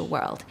spiritual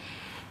world.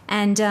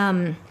 And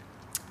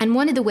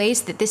one of the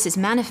ways that this is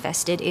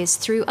manifested is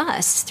through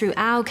us, through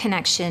our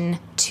connection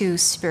to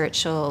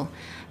spiritual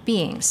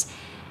beings.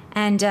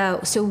 And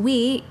so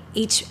we,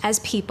 each as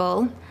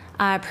people,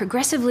 are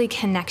progressively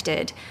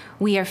connected.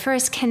 We are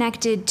first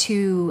connected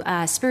to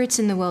spirits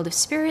in the world of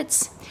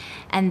spirits,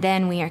 and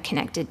then we are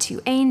connected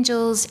to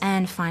angels,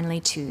 and finally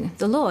to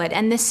the Lord.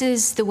 And this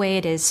is the way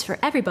it is for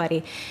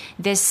everybody.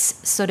 This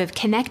sort of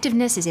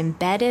connectiveness is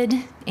embedded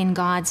in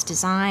God's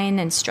design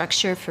and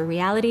structure for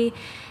reality,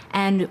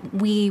 and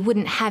we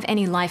wouldn't have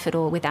any life at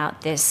all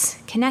without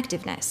this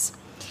connectiveness.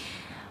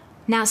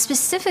 Now,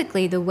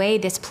 specifically, the way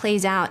this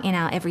plays out in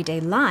our everyday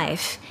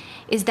life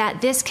is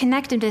that this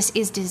connectedness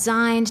is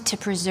designed to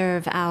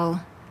preserve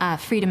our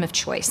freedom of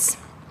choice.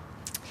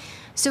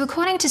 So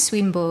according to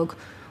Swedenborg,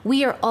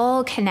 we are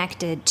all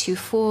connected to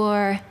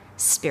 4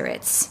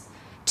 spirits.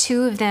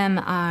 2 of them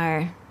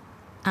are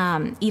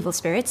evil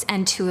spirits,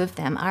 and 2 of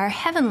them are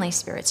heavenly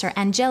spirits or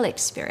angelic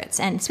spirits.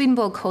 And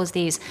Swedenborg calls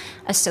these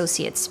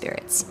associate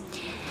spirits.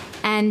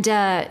 And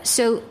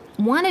so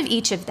one of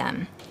each of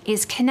them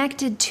is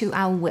connected to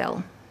our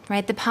will,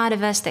 right? The part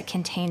of us that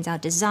contains our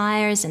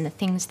desires and the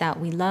things that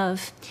we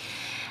love.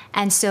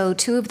 And so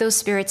 2 of those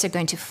spirits are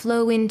going to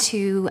flow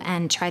into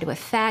and try to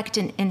affect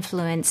and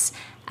influence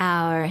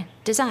our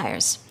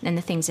desires and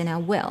the things in our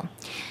will.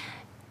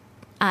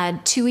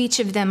 To each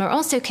of them are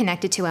also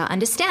connected to our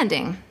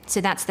understanding.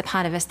 So that's the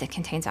part of us that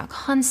contains our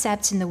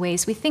concepts and the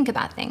ways we think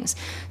about things.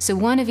 So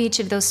one of each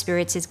of those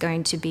spirits is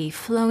going to be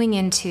flowing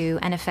into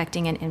and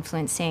affecting and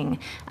influencing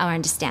our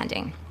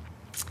understanding.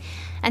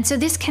 And so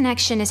this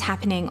connection is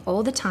happening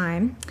all the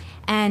time,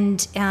 and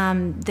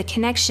the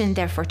connection,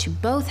 therefore, to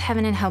both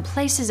heaven and hell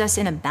places us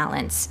in a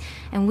balance,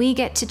 and we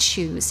get to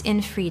choose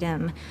in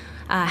freedom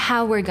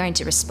how we're going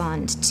to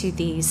respond to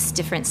these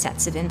different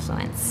sets of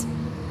influence.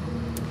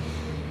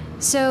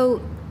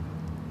 So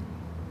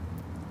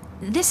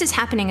this is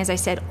happening, as I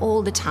said,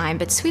 all the time,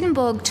 but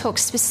Swedenborg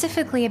talks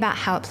specifically about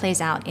how it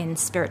plays out in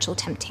spiritual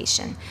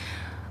temptation,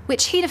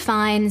 which he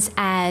defines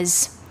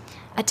as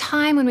a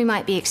time when we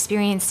might be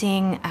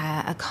experiencing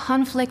a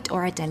conflict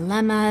or a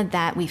dilemma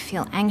that we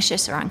feel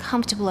anxious or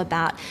uncomfortable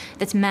about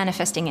that's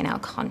manifesting in our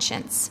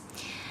conscience.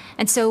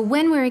 And so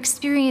when we're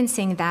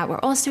experiencing that, we're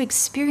also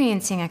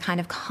experiencing a kind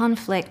of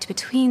conflict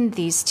between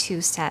these 2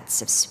 sets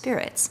of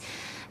spirits.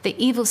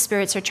 The evil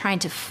spirits are trying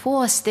to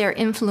force their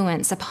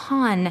influence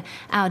upon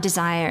our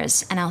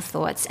desires and our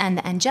thoughts, and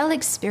the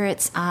angelic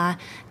spirits are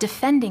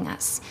defending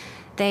us.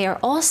 They are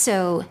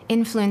also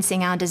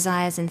influencing our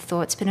desires and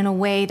thoughts, but in a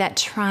way that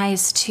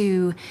tries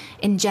to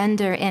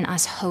engender in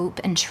us hope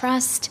and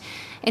trust,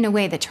 in a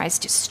way that tries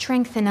to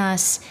strengthen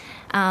us,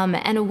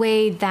 and a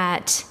way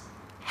that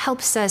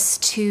helps us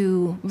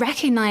to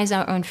recognize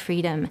our own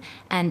freedom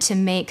and to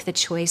make the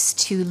choice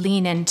to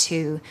lean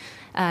into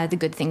the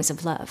good things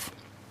of love.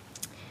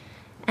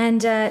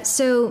 And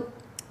so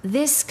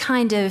this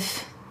kind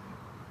of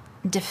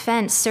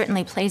defense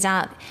certainly plays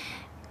out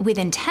with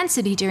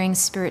intensity during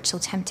spiritual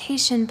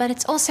temptation, but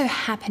it's also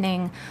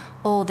happening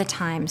all the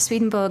time.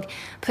 Swedenborg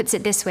puts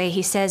it this way.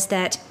 He says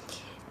that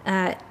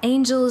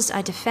angels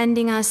are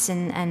defending us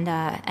and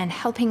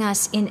helping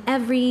us in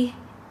every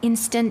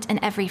instant and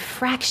every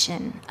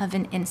fraction of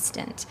an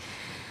instant.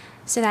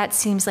 So that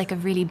seems like a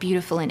really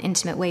beautiful and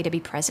intimate way to be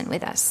present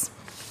with us.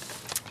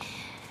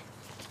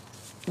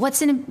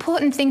 What's an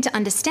important thing to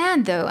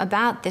understand, though,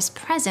 about this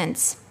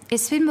presence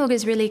is Swedenborg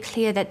is really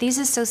clear that these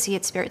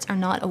associate spirits are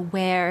not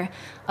aware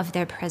of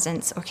their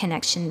presence or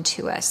connection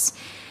to us.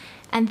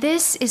 And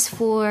this is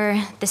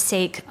for the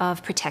sake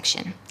of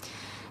protection.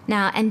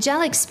 Now,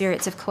 angelic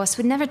spirits, of course,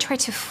 would never try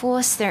to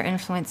force their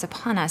influence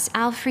upon us.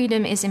 Our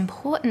freedom is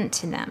important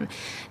to them.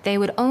 They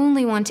would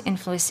only want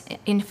to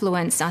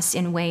influence us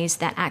in ways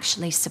that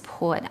actually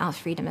support our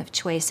freedom of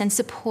choice and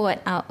support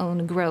our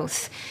own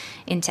growth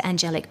into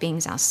angelic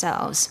beings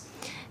ourselves.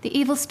 The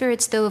evil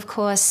spirits, though, of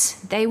course,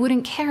 they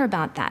wouldn't care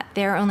about that.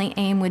 Their only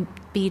aim would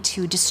be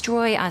to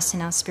destroy us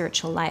in our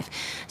spiritual life.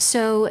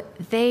 So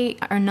they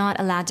are not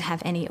allowed to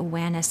have any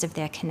awareness of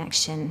their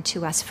connection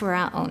to us for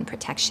our own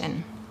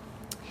protection.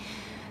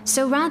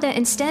 So rather,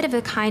 instead of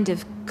a kind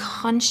of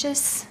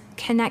conscious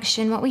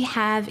connection, what we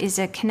have is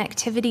a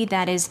connectivity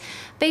that is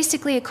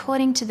basically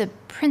according to the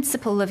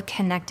principle of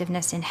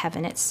connectiveness in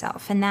heaven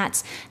itself, and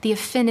that's the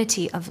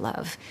affinity of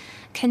love.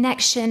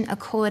 Connection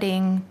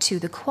according to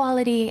the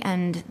quality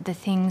and the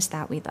things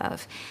that we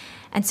love.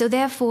 And so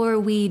therefore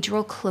we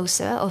draw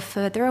closer or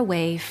further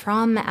away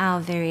from our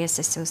various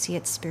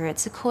associate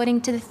spirits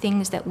according to the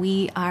things that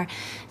we are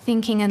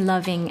thinking and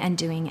loving and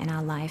doing in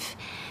our life.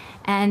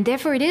 And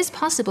therefore it is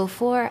possible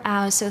for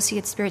our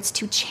associate spirits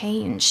to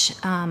change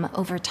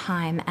over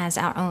time as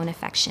our own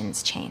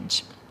affections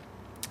change.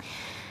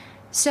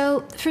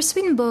 So for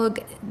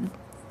Swedenborg,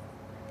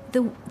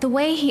 the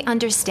way he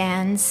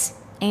understands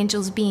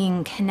angels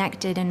being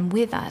connected and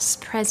with us,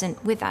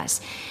 present with us,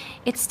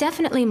 it's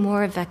definitely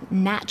more of a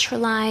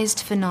naturalized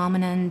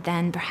phenomenon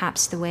than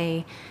perhaps the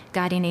way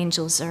guardian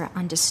angels are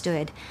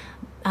understood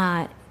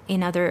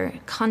in other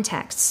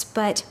contexts.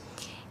 But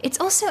it's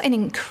also an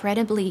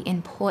incredibly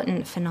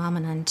important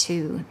phenomenon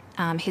to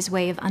his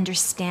way of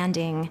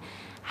understanding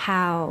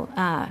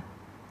how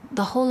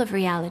the whole of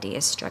reality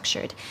is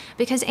structured.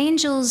 Because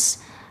angels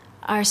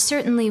are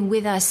certainly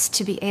with us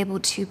to be able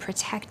to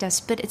protect us,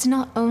 but it's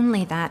not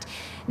only that.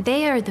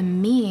 They are the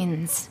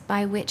means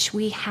by which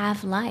we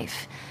have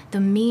life, the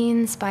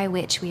means by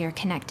which we are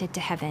connected to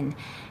heaven,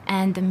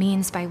 and the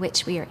means by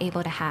which we are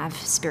able to have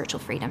spiritual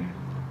freedom.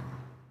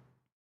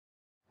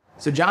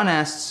 So John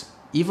asks,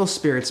 evil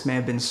spirits may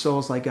have been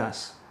souls like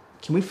us.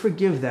 Can we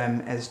forgive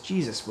them as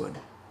Jesus would?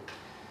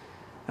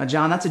 Now,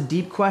 John, that's a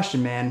deep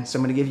question, man, so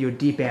I'm going to give you a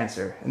deep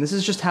answer. And this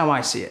is just how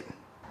I see it.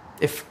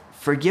 If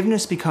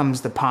forgiveness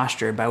becomes the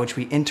posture by which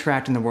we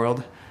interact in the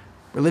world,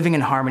 we're living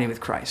in harmony with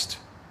Christ.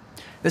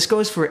 This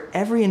goes for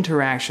every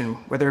interaction,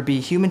 whether it be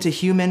human to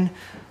human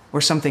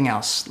or something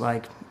else,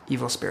 like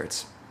evil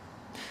spirits.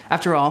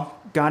 After all,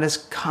 God is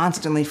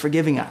constantly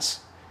forgiving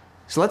us.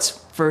 So let's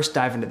first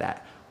dive into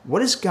that.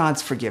 What is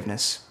God's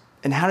forgiveness,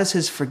 and how does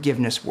his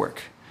forgiveness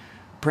work?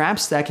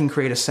 Perhaps that can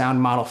create a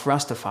sound model for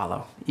us to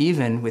follow,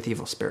 even with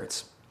evil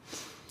spirits.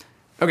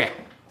 Okay,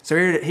 so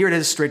here it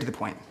is, straight to the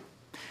point.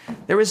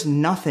 There is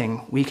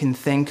nothing we can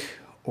think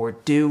or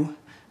do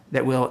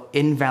that will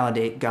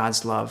invalidate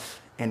God's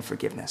love and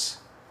forgiveness.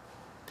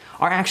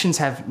 Our actions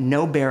have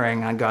no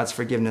bearing on God's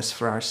forgiveness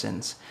for our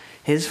sins.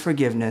 His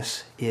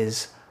forgiveness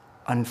is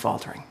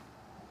unfaltering.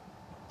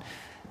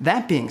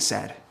 That being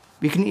said,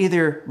 we can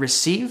either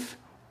receive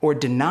or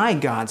deny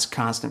God's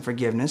constant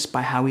forgiveness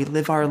by how we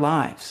live our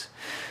lives.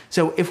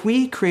 So if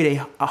we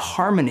create a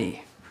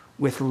harmony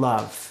with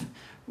love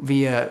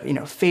via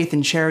faith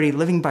and charity,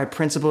 living by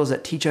principles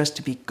that teach us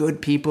to be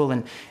good people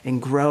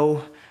and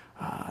grow,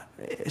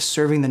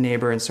 serving the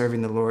neighbor and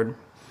serving the Lord,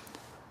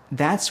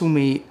 that's when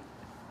we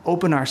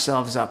open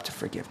ourselves up to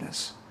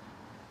forgiveness.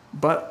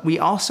 But we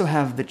also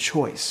have the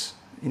choice.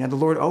 The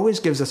Lord always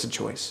gives us a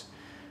choice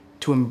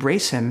to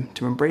embrace him,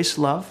 to embrace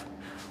love,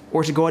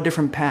 or to go a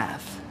different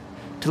path,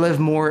 to live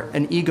more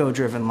an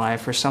ego-driven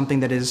life or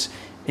something that is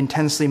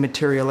intensely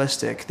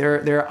materialistic.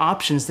 There are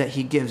options that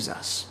he gives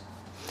us.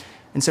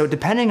 And so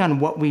depending on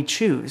what we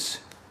choose,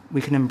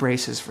 we can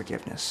embrace his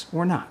forgiveness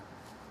or not.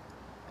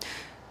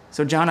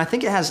 So John, I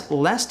think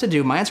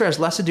my answer has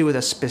less to do with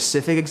a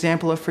specific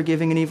example of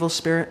forgiving an evil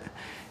spirit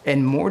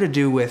and more to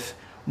do with,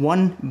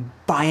 one,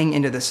 buying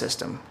into the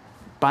system,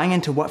 buying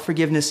into what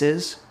forgiveness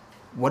is,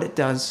 what it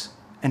does,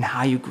 and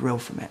how you grow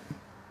from it.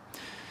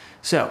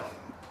 So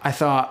I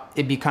thought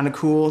it'd be kind of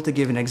cool to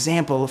give an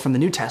example from the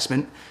New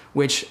Testament,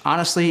 which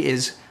honestly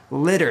is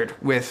littered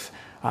with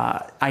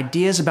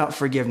ideas about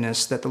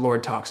forgiveness that the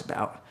Lord talks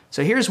about.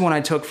 So here's one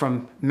I took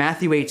from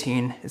Matthew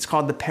 18. It's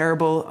called the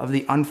Parable of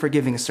the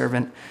Unforgiving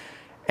Servant.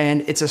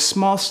 And it's a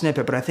small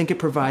snippet, but I think it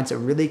provides a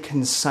really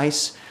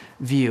concise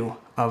view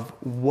of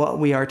what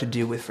we are to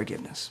do with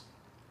forgiveness.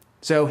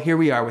 So here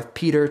we are with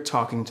Peter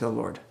talking to the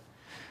Lord.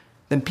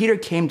 Then Peter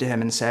came to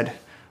him and said,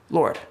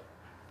 "Lord,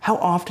 how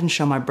often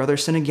shall my brother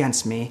sin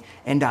against me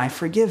and I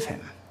forgive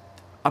him?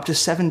 Up to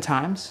 7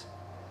 times?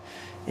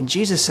 And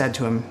Jesus said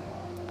to him,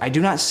 I do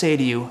not say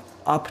to you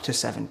up to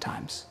 7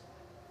 times,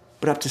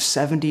 but up to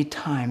 70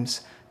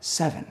 times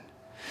 7.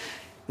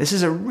 This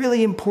is a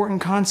really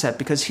important concept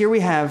because here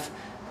we have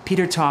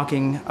Peter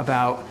talking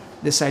about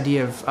this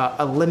idea of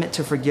a limit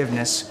to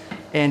forgiveness.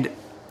 And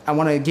I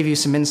want to give you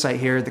some insight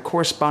here. The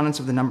correspondence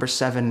of the number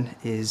 7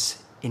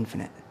 is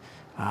infinite.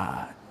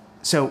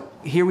 So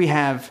here we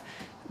have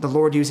the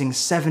Lord using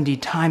 70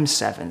 times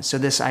 7. So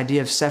this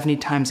idea of 70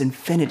 times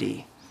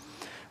infinity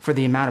for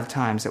the amount of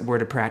times that we're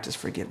to practice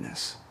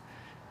forgiveness.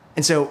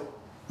 And so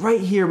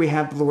right here we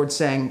have the Lord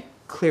saying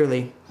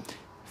clearly,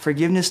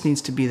 forgiveness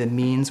needs to be the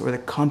means or the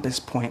compass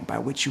point by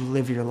which you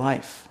live your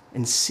life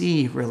and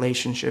see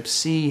relationships,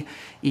 see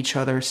each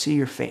other, see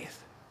your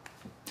faith.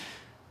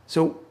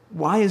 So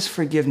why is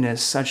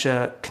forgiveness such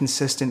a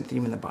consistent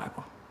theme in the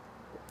Bible?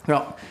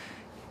 Well,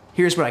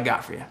 here's what I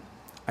got for you.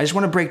 I just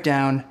want to break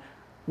down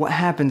what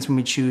happens when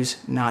we choose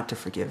not to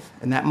forgive.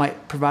 And that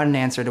might provide an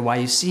answer to why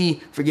you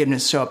see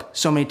forgiveness show up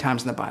so many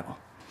times in the Bible.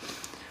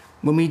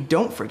 When we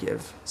don't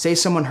forgive, say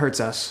someone hurts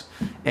us,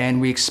 and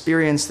we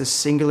experience this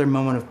singular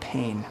moment of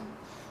pain,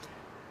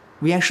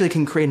 we actually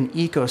can create an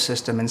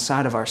ecosystem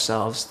inside of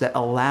ourselves that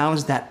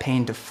allows that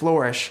pain to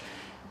flourish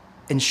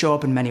and show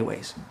up in many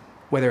ways,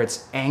 whether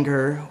it's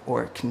anger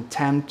or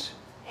contempt,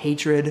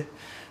 hatred,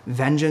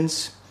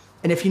 vengeance.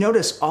 And if you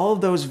notice, all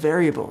of those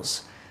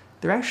variables,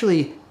 they're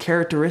actually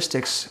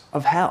characteristics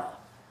of hell.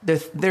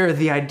 They're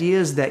the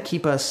ideas that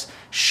keep us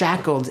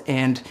shackled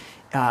and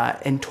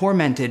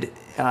tormented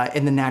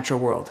in the natural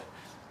world.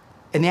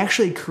 And they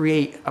actually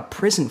create a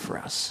prison for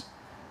us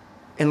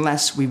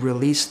unless we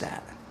release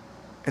that,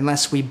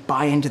 unless we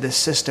buy into the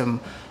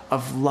system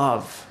of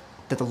love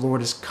that the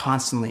Lord is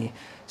constantly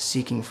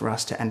seeking for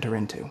us to enter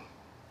into.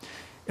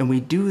 And we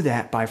do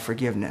that by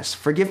forgiveness.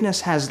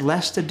 Forgiveness has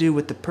less to do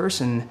with the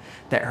person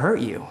that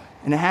hurt you,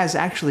 and it has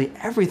actually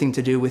everything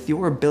to do with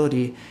your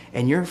ability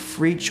and your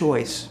free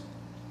choice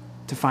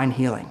to find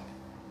healing,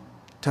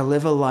 to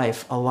live a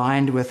life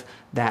aligned with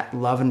that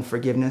love and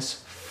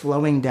forgiveness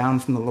flowing down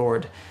from the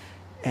Lord,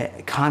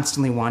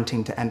 constantly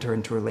wanting to enter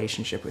into a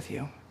relationship with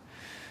you.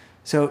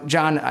 So,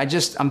 John,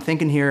 I'm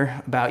thinking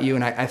here about you,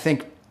 and I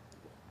think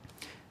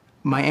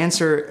my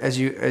answer, as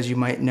you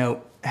might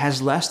know,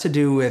 has less to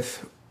do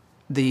with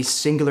the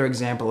singular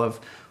example of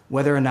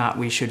whether or not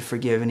we should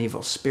forgive an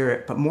evil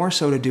spirit, but more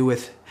so to do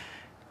with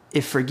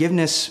if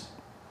forgiveness,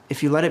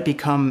 if you let it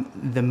become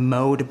the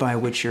mode by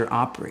which you're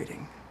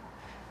operating,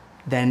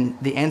 then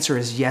the answer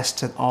is yes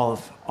to all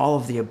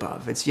of the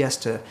above. It's yes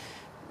to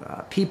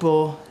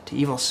people, to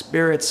evil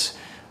spirits,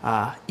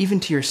 even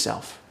to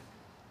yourself.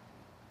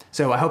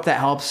 So I hope that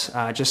helps.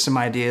 Just some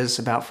ideas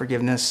about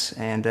forgiveness,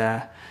 and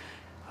I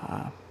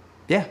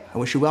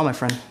wish you well, my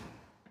friend.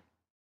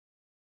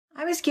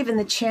 I was given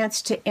the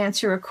chance to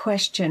answer a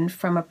question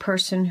from a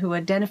person who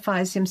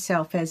identifies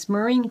himself as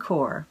Marine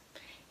Corps.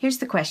 Here's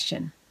the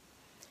question.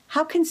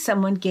 How can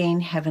someone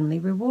gain heavenly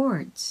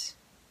rewards?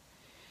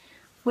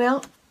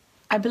 Well,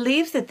 I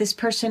believe that this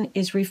person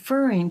is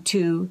referring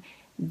to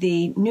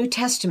the New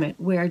Testament,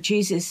 where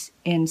Jesus,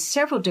 in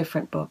several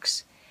different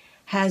books,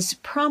 has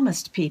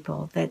promised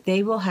people that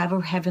they will have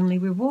a heavenly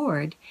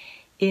reward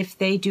if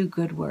they do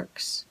good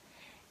works.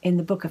 In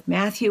the book of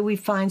Matthew, we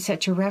find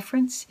such a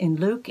reference, in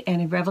Luke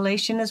and in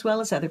Revelation, as well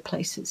as other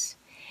places.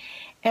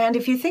 And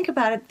if you think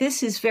about it,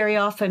 this is very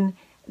often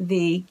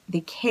the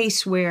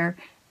case where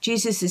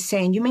Jesus is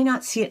saying, you may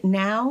not see it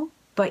now,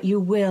 but you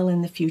will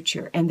in the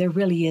future, and there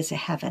really is a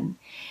heaven.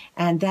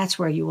 And that's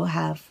where you will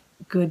have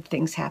good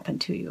things happen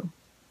to you.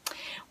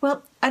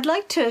 Well, I'd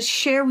like to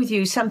share with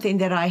you something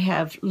that I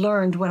have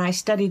learned when I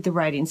studied the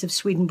writings of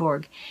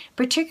Swedenborg,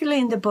 particularly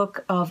in the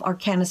book of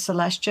Arcana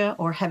Celestia,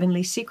 or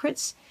Heavenly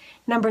Secrets,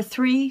 number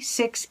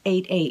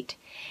 3688.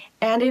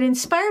 And it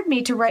inspired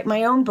me to write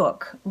my own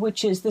book,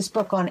 which is this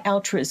book on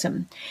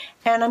altruism.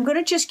 And I'm going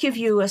to just give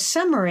you a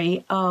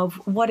summary of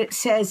what it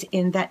says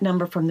in that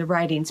number from the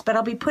writings, but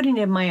I'll be putting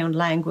it in my own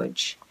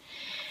language.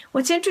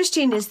 What's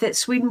interesting is that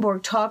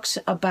Swedenborg talks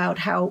about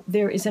how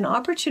there is an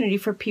opportunity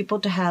for people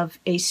to have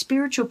a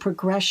spiritual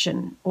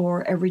progression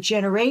or a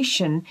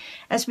regeneration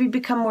as we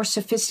become more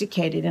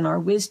sophisticated in our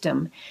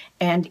wisdom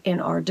and in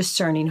our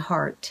discerning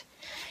heart.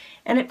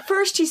 And at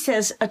first, he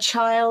says, a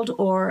child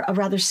or a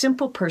rather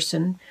simple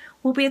person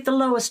will be at the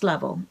lowest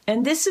level.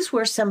 And this is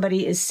where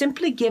somebody is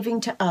simply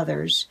giving to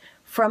others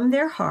from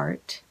their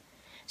heart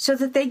so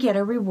that they get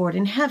a reward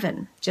in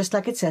heaven, just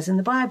like it says in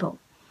the Bible.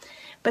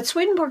 But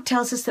Swedenborg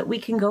tells us that we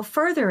can go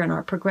further in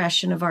our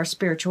progression of our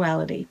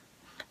spirituality.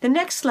 The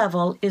next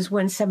level is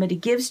when somebody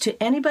gives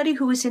to anybody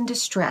who is in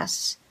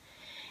distress,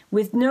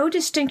 with no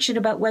distinction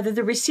about whether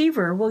the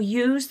receiver will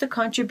use the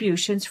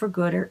contributions for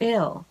good or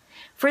ill.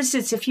 For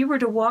instance, if you were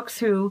to walk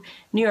through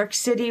New York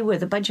City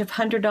with a bunch of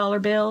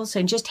 $100 bills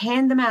and just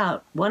hand them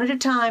out one at a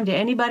time to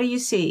anybody you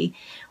see,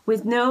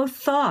 with no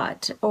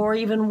thought or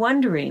even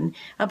wondering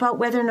about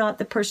whether or not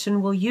the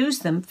person will use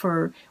them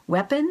for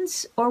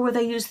weapons or will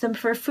they use them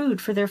for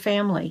food for their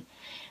family,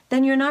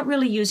 then you're not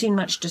really using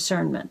much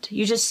discernment.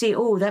 You just see,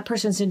 oh, that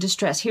person's in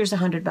distress. Here's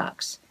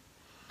 $100.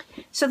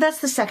 So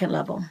that's the second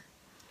level.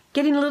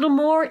 Getting a little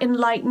more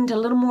enlightened, a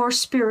little more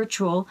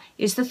spiritual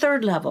is the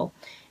third level.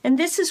 And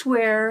this is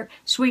where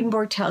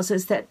Swedenborg tells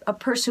us that a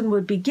person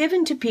would be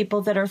given to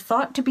people that are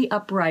thought to be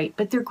upright,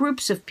 but they're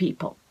groups of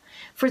people.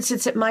 For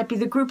instance, it might be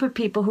the group of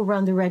people who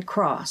run the Red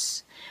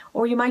Cross.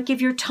 Or you might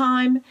give your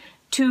time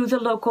to the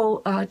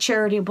local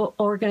charitable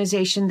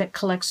organization that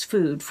collects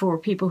food for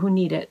people who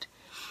need it.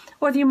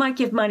 Or you might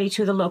give money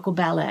to the local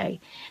ballet.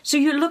 So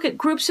you look at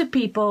groups of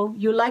people,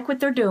 you like what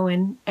they're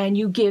doing, and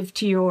you give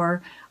to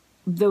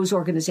those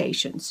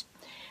organizations.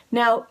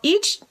 Now,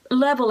 each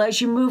level,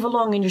 as you move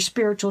along in your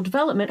spiritual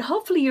development,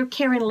 hopefully you're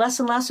caring less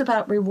and less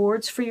about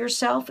rewards for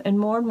yourself and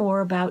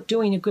more about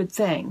doing a good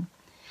thing.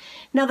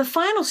 Now, the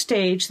final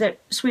stage that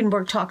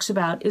Swedenborg talks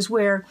about is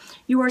where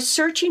you are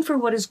searching for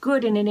what is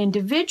good in an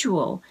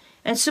individual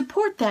and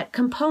support that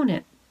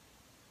component.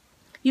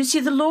 You see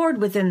the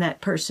Lord within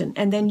that person,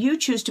 and then you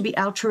choose to be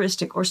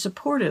altruistic or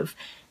supportive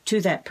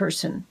to that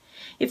person.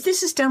 If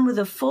this is done with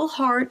a full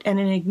heart and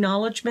an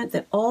acknowledgement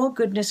that all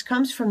goodness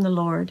comes from the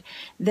Lord,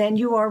 then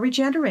you are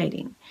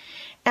regenerating.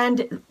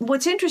 And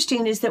what's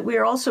interesting is that we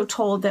are also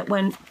told that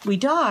when we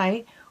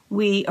die,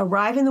 we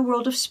arrive in the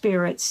world of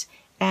spirits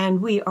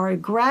and we are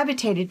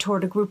gravitated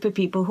toward a group of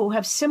people who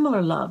have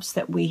similar loves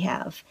that we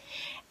have.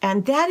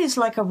 And that is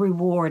like a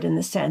reward in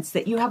the sense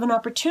that you have an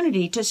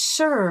opportunity to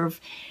serve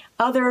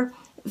other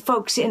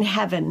folks in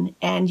heaven,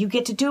 and you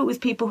get to do it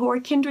with people who are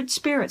kindred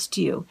spirits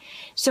to you.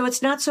 So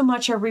it's not so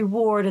much a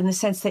reward in the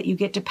sense that you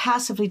get to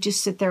passively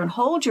just sit there and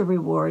hold your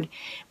reward,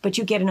 but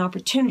you get an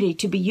opportunity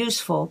to be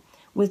useful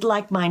with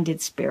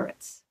like-minded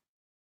spirits.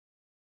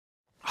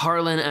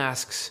 Harlan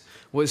asks,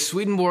 was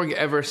Swedenborg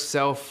ever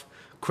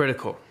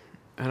self-critical?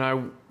 And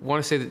I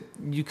want to say that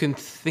you can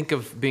think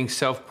of being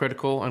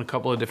self-critical in a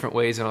couple of different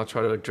ways, and I'll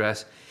try to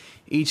address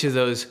each of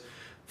those.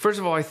 First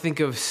of all, I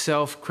think of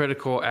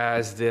self-critical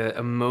as the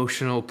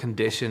emotional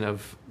condition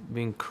of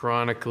being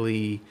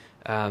chronically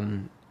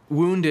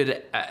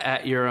wounded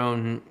at your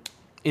own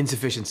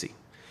insufficiency.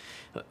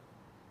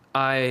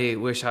 I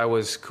wish I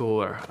was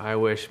cooler. I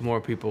wish more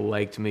people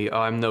liked me. Oh,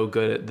 I'm no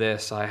good at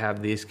this. I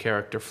have these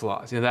character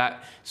flaws.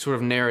 That sort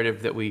of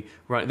narrative that we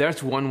run.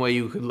 That's one way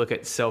you could look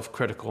at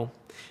self-critical.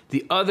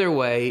 The other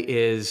way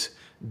is,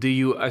 do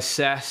you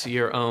assess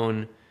your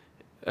own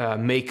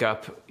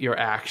makeup, your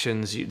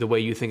actions, the way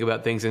you think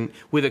about things, and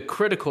with a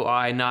critical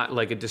eye, not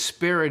like a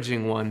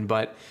disparaging one,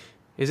 but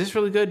is this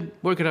really good?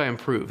 Where could I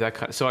improve? That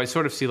kind of, so I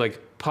sort of see like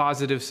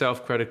positive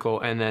self-critical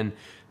and then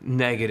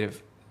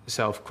negative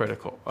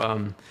self-critical.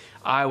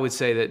 I would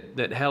say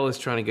that hell is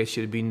trying to get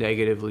you to be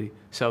negatively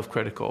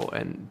self-critical,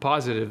 and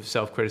positive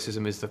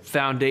self-criticism is the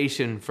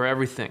foundation for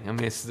everything. I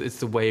mean, it's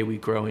the way we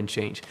grow and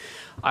change.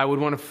 I would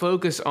want to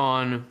focus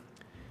on,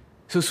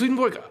 so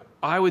Swedenborg,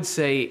 I would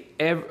say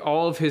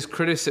all of his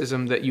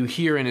criticism that you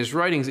hear in his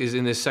writings is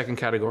in this second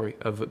category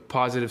of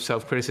positive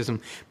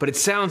self-criticism, but it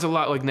sounds a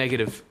lot like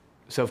negative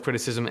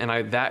self-criticism,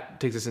 and that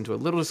takes us into a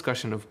little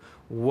discussion of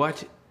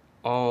what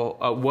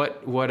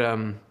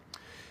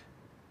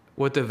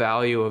the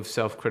value of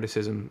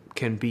self-criticism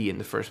can be in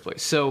the first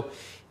place. So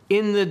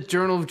in the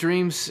Journal of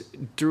Dreams,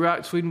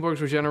 throughout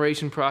Swedenborg's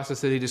regeneration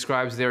process that he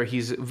describes there,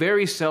 he's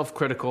very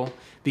self-critical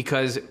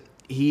because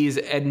he's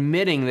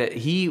admitting that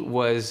he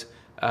was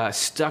a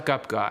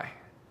stuck-up guy,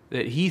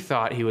 that he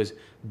thought he was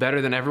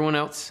better than everyone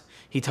else.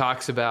 He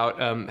talks about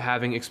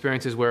having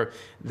experiences where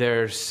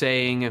they're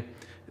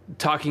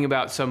talking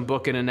about some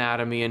book in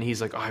anatomy, and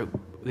he's like, oh,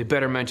 they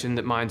better mention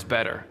that mine's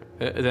better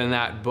than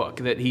that book,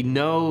 that he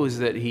knows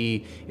that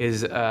he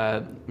is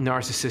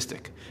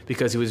narcissistic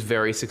because he was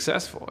very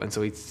successful, and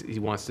so he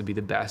wants to be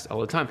the best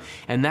all the time.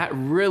 And that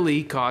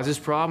really causes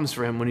problems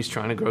for him when he's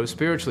trying to grow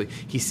spiritually.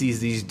 He sees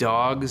these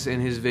dogs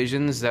in his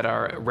visions that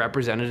are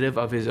representative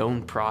of his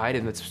own pride,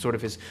 and that's sort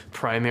of his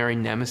primary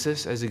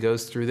nemesis as he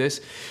goes through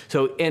this.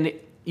 So, and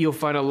you'll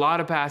find a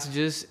lot of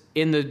passages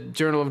in the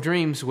Journal of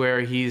Dreams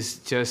where he's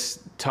just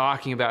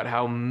talking about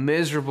how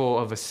miserable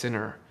of a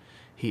sinner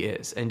he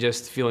is, and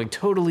just feeling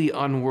totally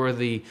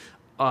unworthy.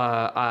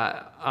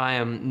 I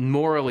am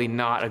morally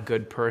not a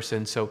good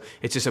person, so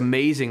it's just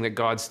amazing that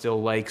God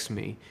still likes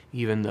me,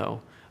 even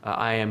though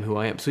I am who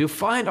I am. So you'll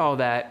find all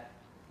that,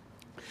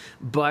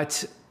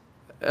 but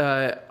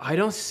I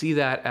don't see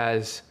that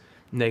as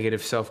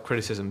negative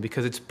self-criticism,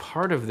 because it's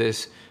part of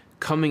this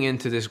coming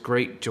into this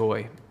great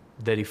joy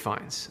that he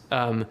finds.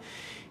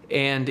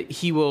 And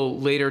he will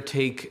later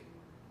take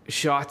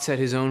shots at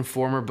his own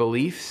former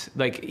beliefs.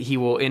 Like, he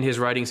will, in his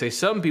writing, say,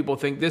 some people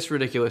think this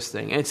ridiculous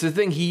thing. And it's the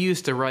thing he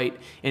used to write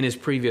in his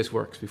previous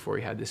works before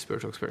he had this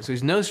spiritual experience. So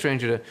he's no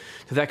stranger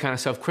to that kind of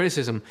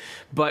self-criticism.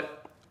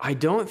 But I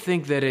don't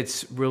think that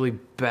it's really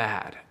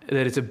bad,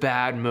 that it's a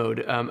bad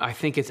mode. I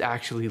think it's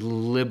actually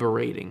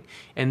liberating.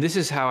 And this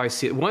is how I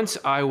see it. Once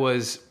I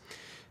was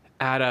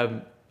at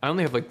I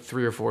only have like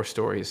 3 or 4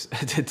 stories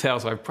to tell,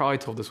 so I've probably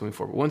told this one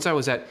before. But once I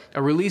was at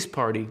a release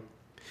party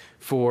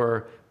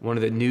for one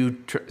of the new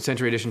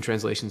Century Edition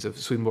translations of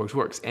Swedenborg's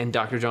works, and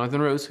Dr.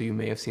 Jonathan Rose, who you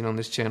may have seen on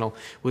this channel,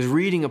 was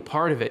reading a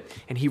part of it,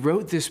 and he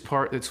wrote this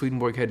part that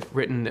Swedenborg had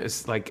written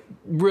as like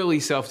really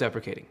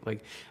self-deprecating.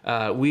 Like,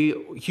 we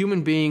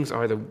human beings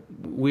are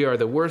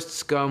the worst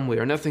scum. We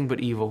are nothing but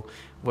evil.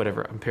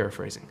 Whatever, I'm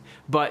paraphrasing,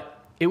 but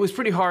it was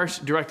pretty harsh,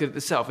 directed at the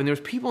self. And there was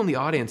people in the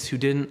audience who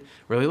didn't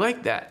really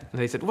like that.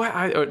 And they said,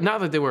 well, not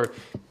that they were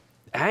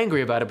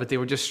angry about it, but they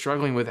were just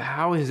struggling with,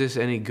 how is this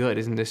any good?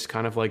 Isn't this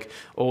kind of like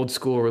old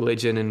school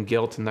religion and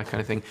guilt and that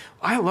kind of thing?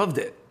 I loved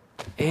it.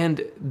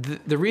 And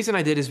the reason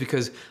I did is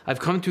because I've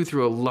come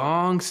through a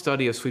long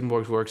study of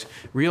Swedenborg's works,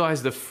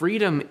 realized the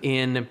freedom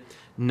in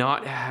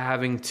not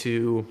having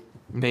to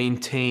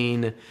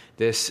maintain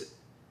this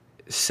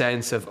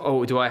sense of,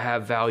 oh, do I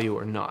have value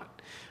or not?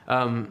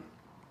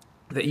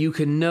 That you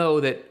can know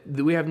that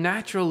we have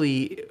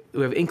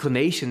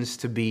inclinations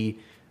to be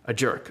a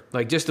jerk.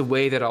 Like, just the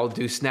way that I'll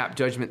do snap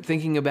judgment,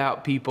 thinking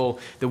about people,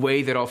 the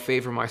way that I'll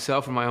favor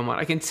myself in my own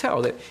mind. I can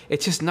tell that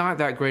it's just not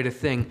that great a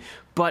thing,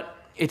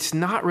 but it's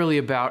not really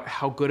about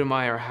how good am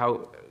I or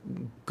how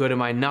good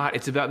am I not.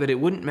 It's about that it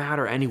wouldn't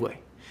matter anyway,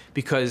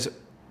 because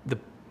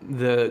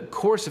the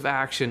course of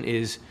action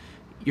is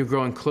you're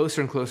growing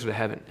closer and closer to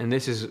heaven. And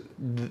this is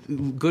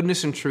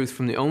goodness and truth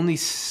from the only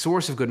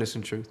source of goodness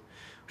and truth,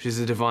 which is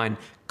the divine,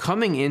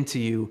 coming into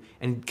you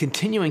and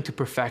continuing to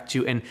perfect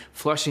you and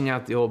flushing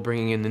out the old,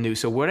 bringing in the new.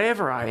 So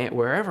wherever I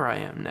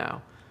am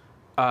now,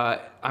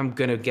 I'm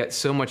going to get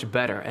so much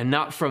better. And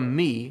not from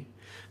me,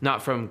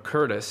 not from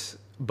Curtis,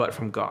 but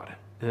from God.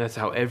 And that's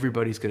how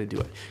everybody's going to do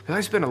it. Because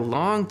I spent a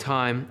long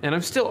time, and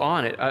I'm still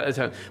on it,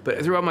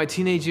 but throughout my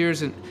teenage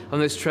years and on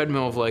this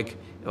treadmill of like,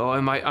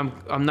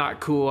 I'm not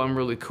cool, I'm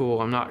really cool,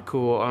 I'm not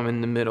cool, I'm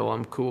in the middle,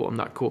 I'm cool, I'm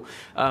not cool.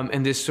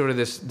 And this sort of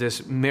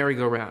this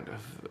merry-go-round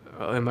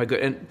of, am I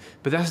good?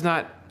 But that's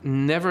not,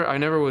 I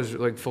never was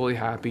like fully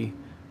happy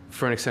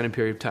for an extended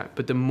period of time.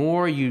 But the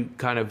more you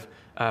kind of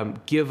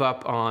give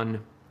up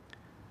on,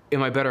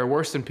 am I better or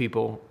worse than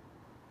people,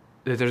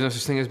 that there's no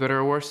such thing as better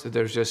or worse, that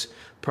there's just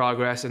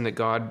progress and that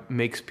God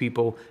makes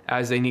people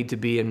as they need to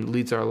be and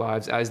leads our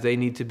lives as they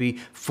need to be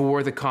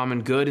for the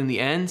common good in the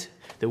end,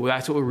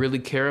 that's what we really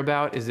care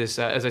about, is this,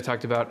 as I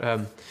talked about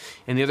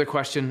in the other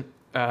question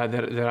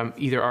that I'm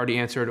either already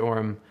answered or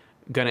I'm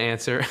going to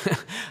answer,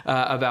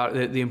 about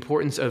the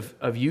importance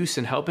of use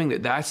and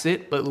helping, that's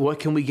it, but what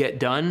can we get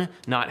done,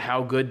 not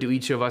how good do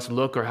each of us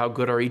look or how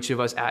good are each of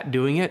us at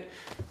doing it.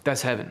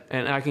 That's heaven.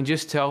 And I can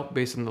just tell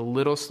based on the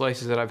little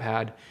slices that I've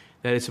had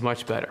that it's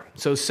much better.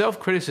 So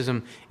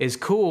self-criticism is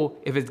cool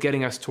if it's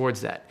getting us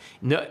towards that.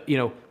 No,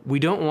 we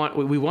want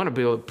to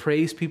be able to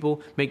praise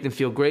people, make them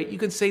feel great. You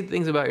can say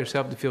things about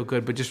yourself to feel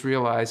good, but just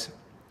realize,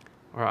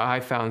 or I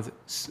found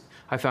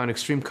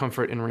extreme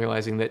comfort in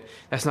realizing that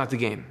that's not the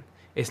game.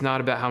 It's not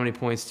about how many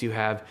points do you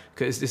have,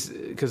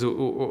 because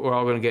we're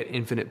all going to get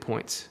infinite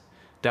points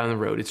down the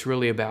road. It's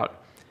really about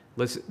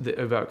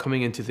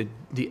coming into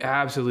the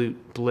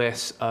absolute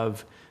bliss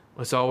of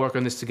let's all work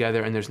on this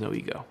together, and there's no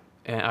ego.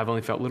 And I've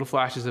only felt little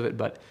flashes of it,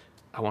 but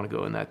I want to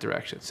go in that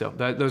direction. So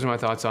those are my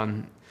thoughts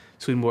on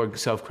Swedenborg,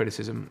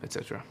 self-criticism,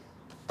 etc.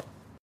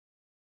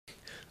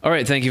 All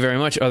right, thank you very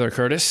much, Other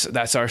Curtis.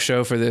 That's our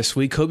show for this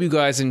week. Hope you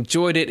guys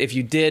enjoyed it. If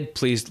you did,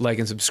 please like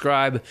and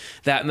subscribe.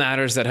 That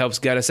matters. That helps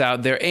get us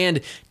out there.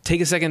 And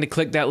take a second to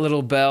click that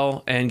little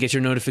bell and get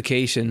your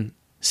notification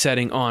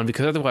setting on,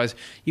 because otherwise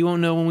you won't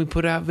know when we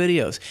put out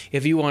videos.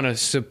 If you want to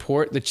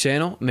support the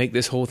channel, make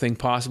this whole thing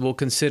possible,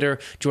 consider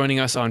joining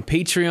us on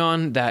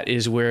Patreon. That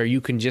is where you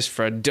can just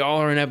for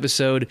 $1 an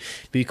episode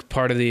be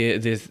part of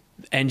the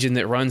engine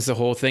that runs the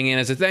whole thing. And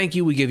as a thank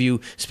you, we give you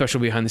special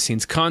behind the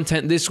scenes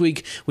content. This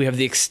week we have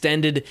the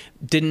extended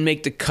didn't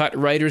make the cut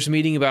writers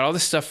meeting about all the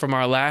stuff from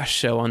our last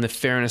show on the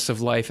fairness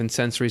of life and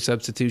sensory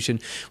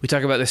substitution. We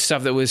talk about the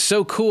stuff that was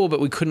so cool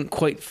but we couldn't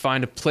quite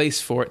find a place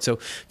for it. So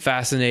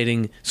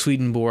fascinating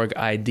Swedenborg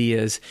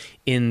ideas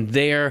in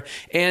there.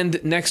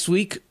 And next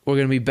week we're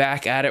going to be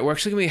back at it. We're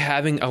actually going to be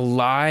having a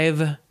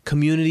live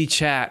community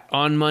chat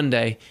on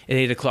Monday at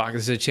 8 o'clock.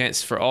 This is a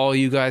chance for all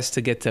you guys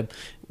to get to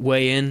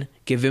weigh in,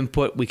 give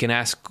input. We can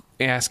ask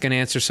and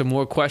answer some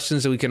more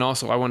questions that we can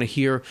also, I want to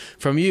hear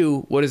from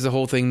you. What does the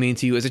whole thing mean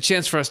to you? It's a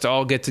chance for us to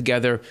all get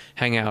together,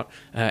 hang out,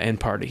 and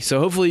party. So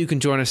hopefully you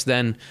can join us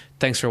then.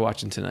 Thanks for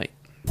watching tonight.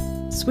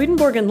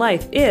 Swedenborg in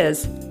Life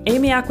is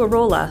Amy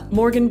Aquarola,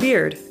 Morgan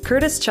Beard,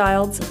 Curtis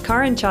Childs,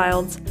 Karen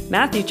Childs,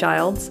 Matthew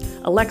Childs,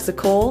 Alexa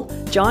Cole,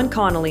 John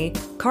Connolly,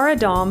 Cara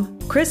Dom,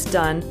 Chris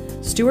Dunn,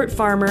 Stuart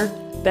Farmer,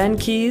 Ben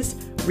Keys,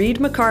 Reed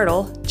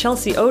McCardle,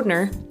 Chelsea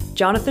Odner,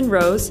 Jonathan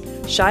Rose,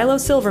 Shiloh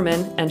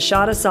Silverman, and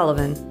Shada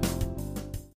Sullivan.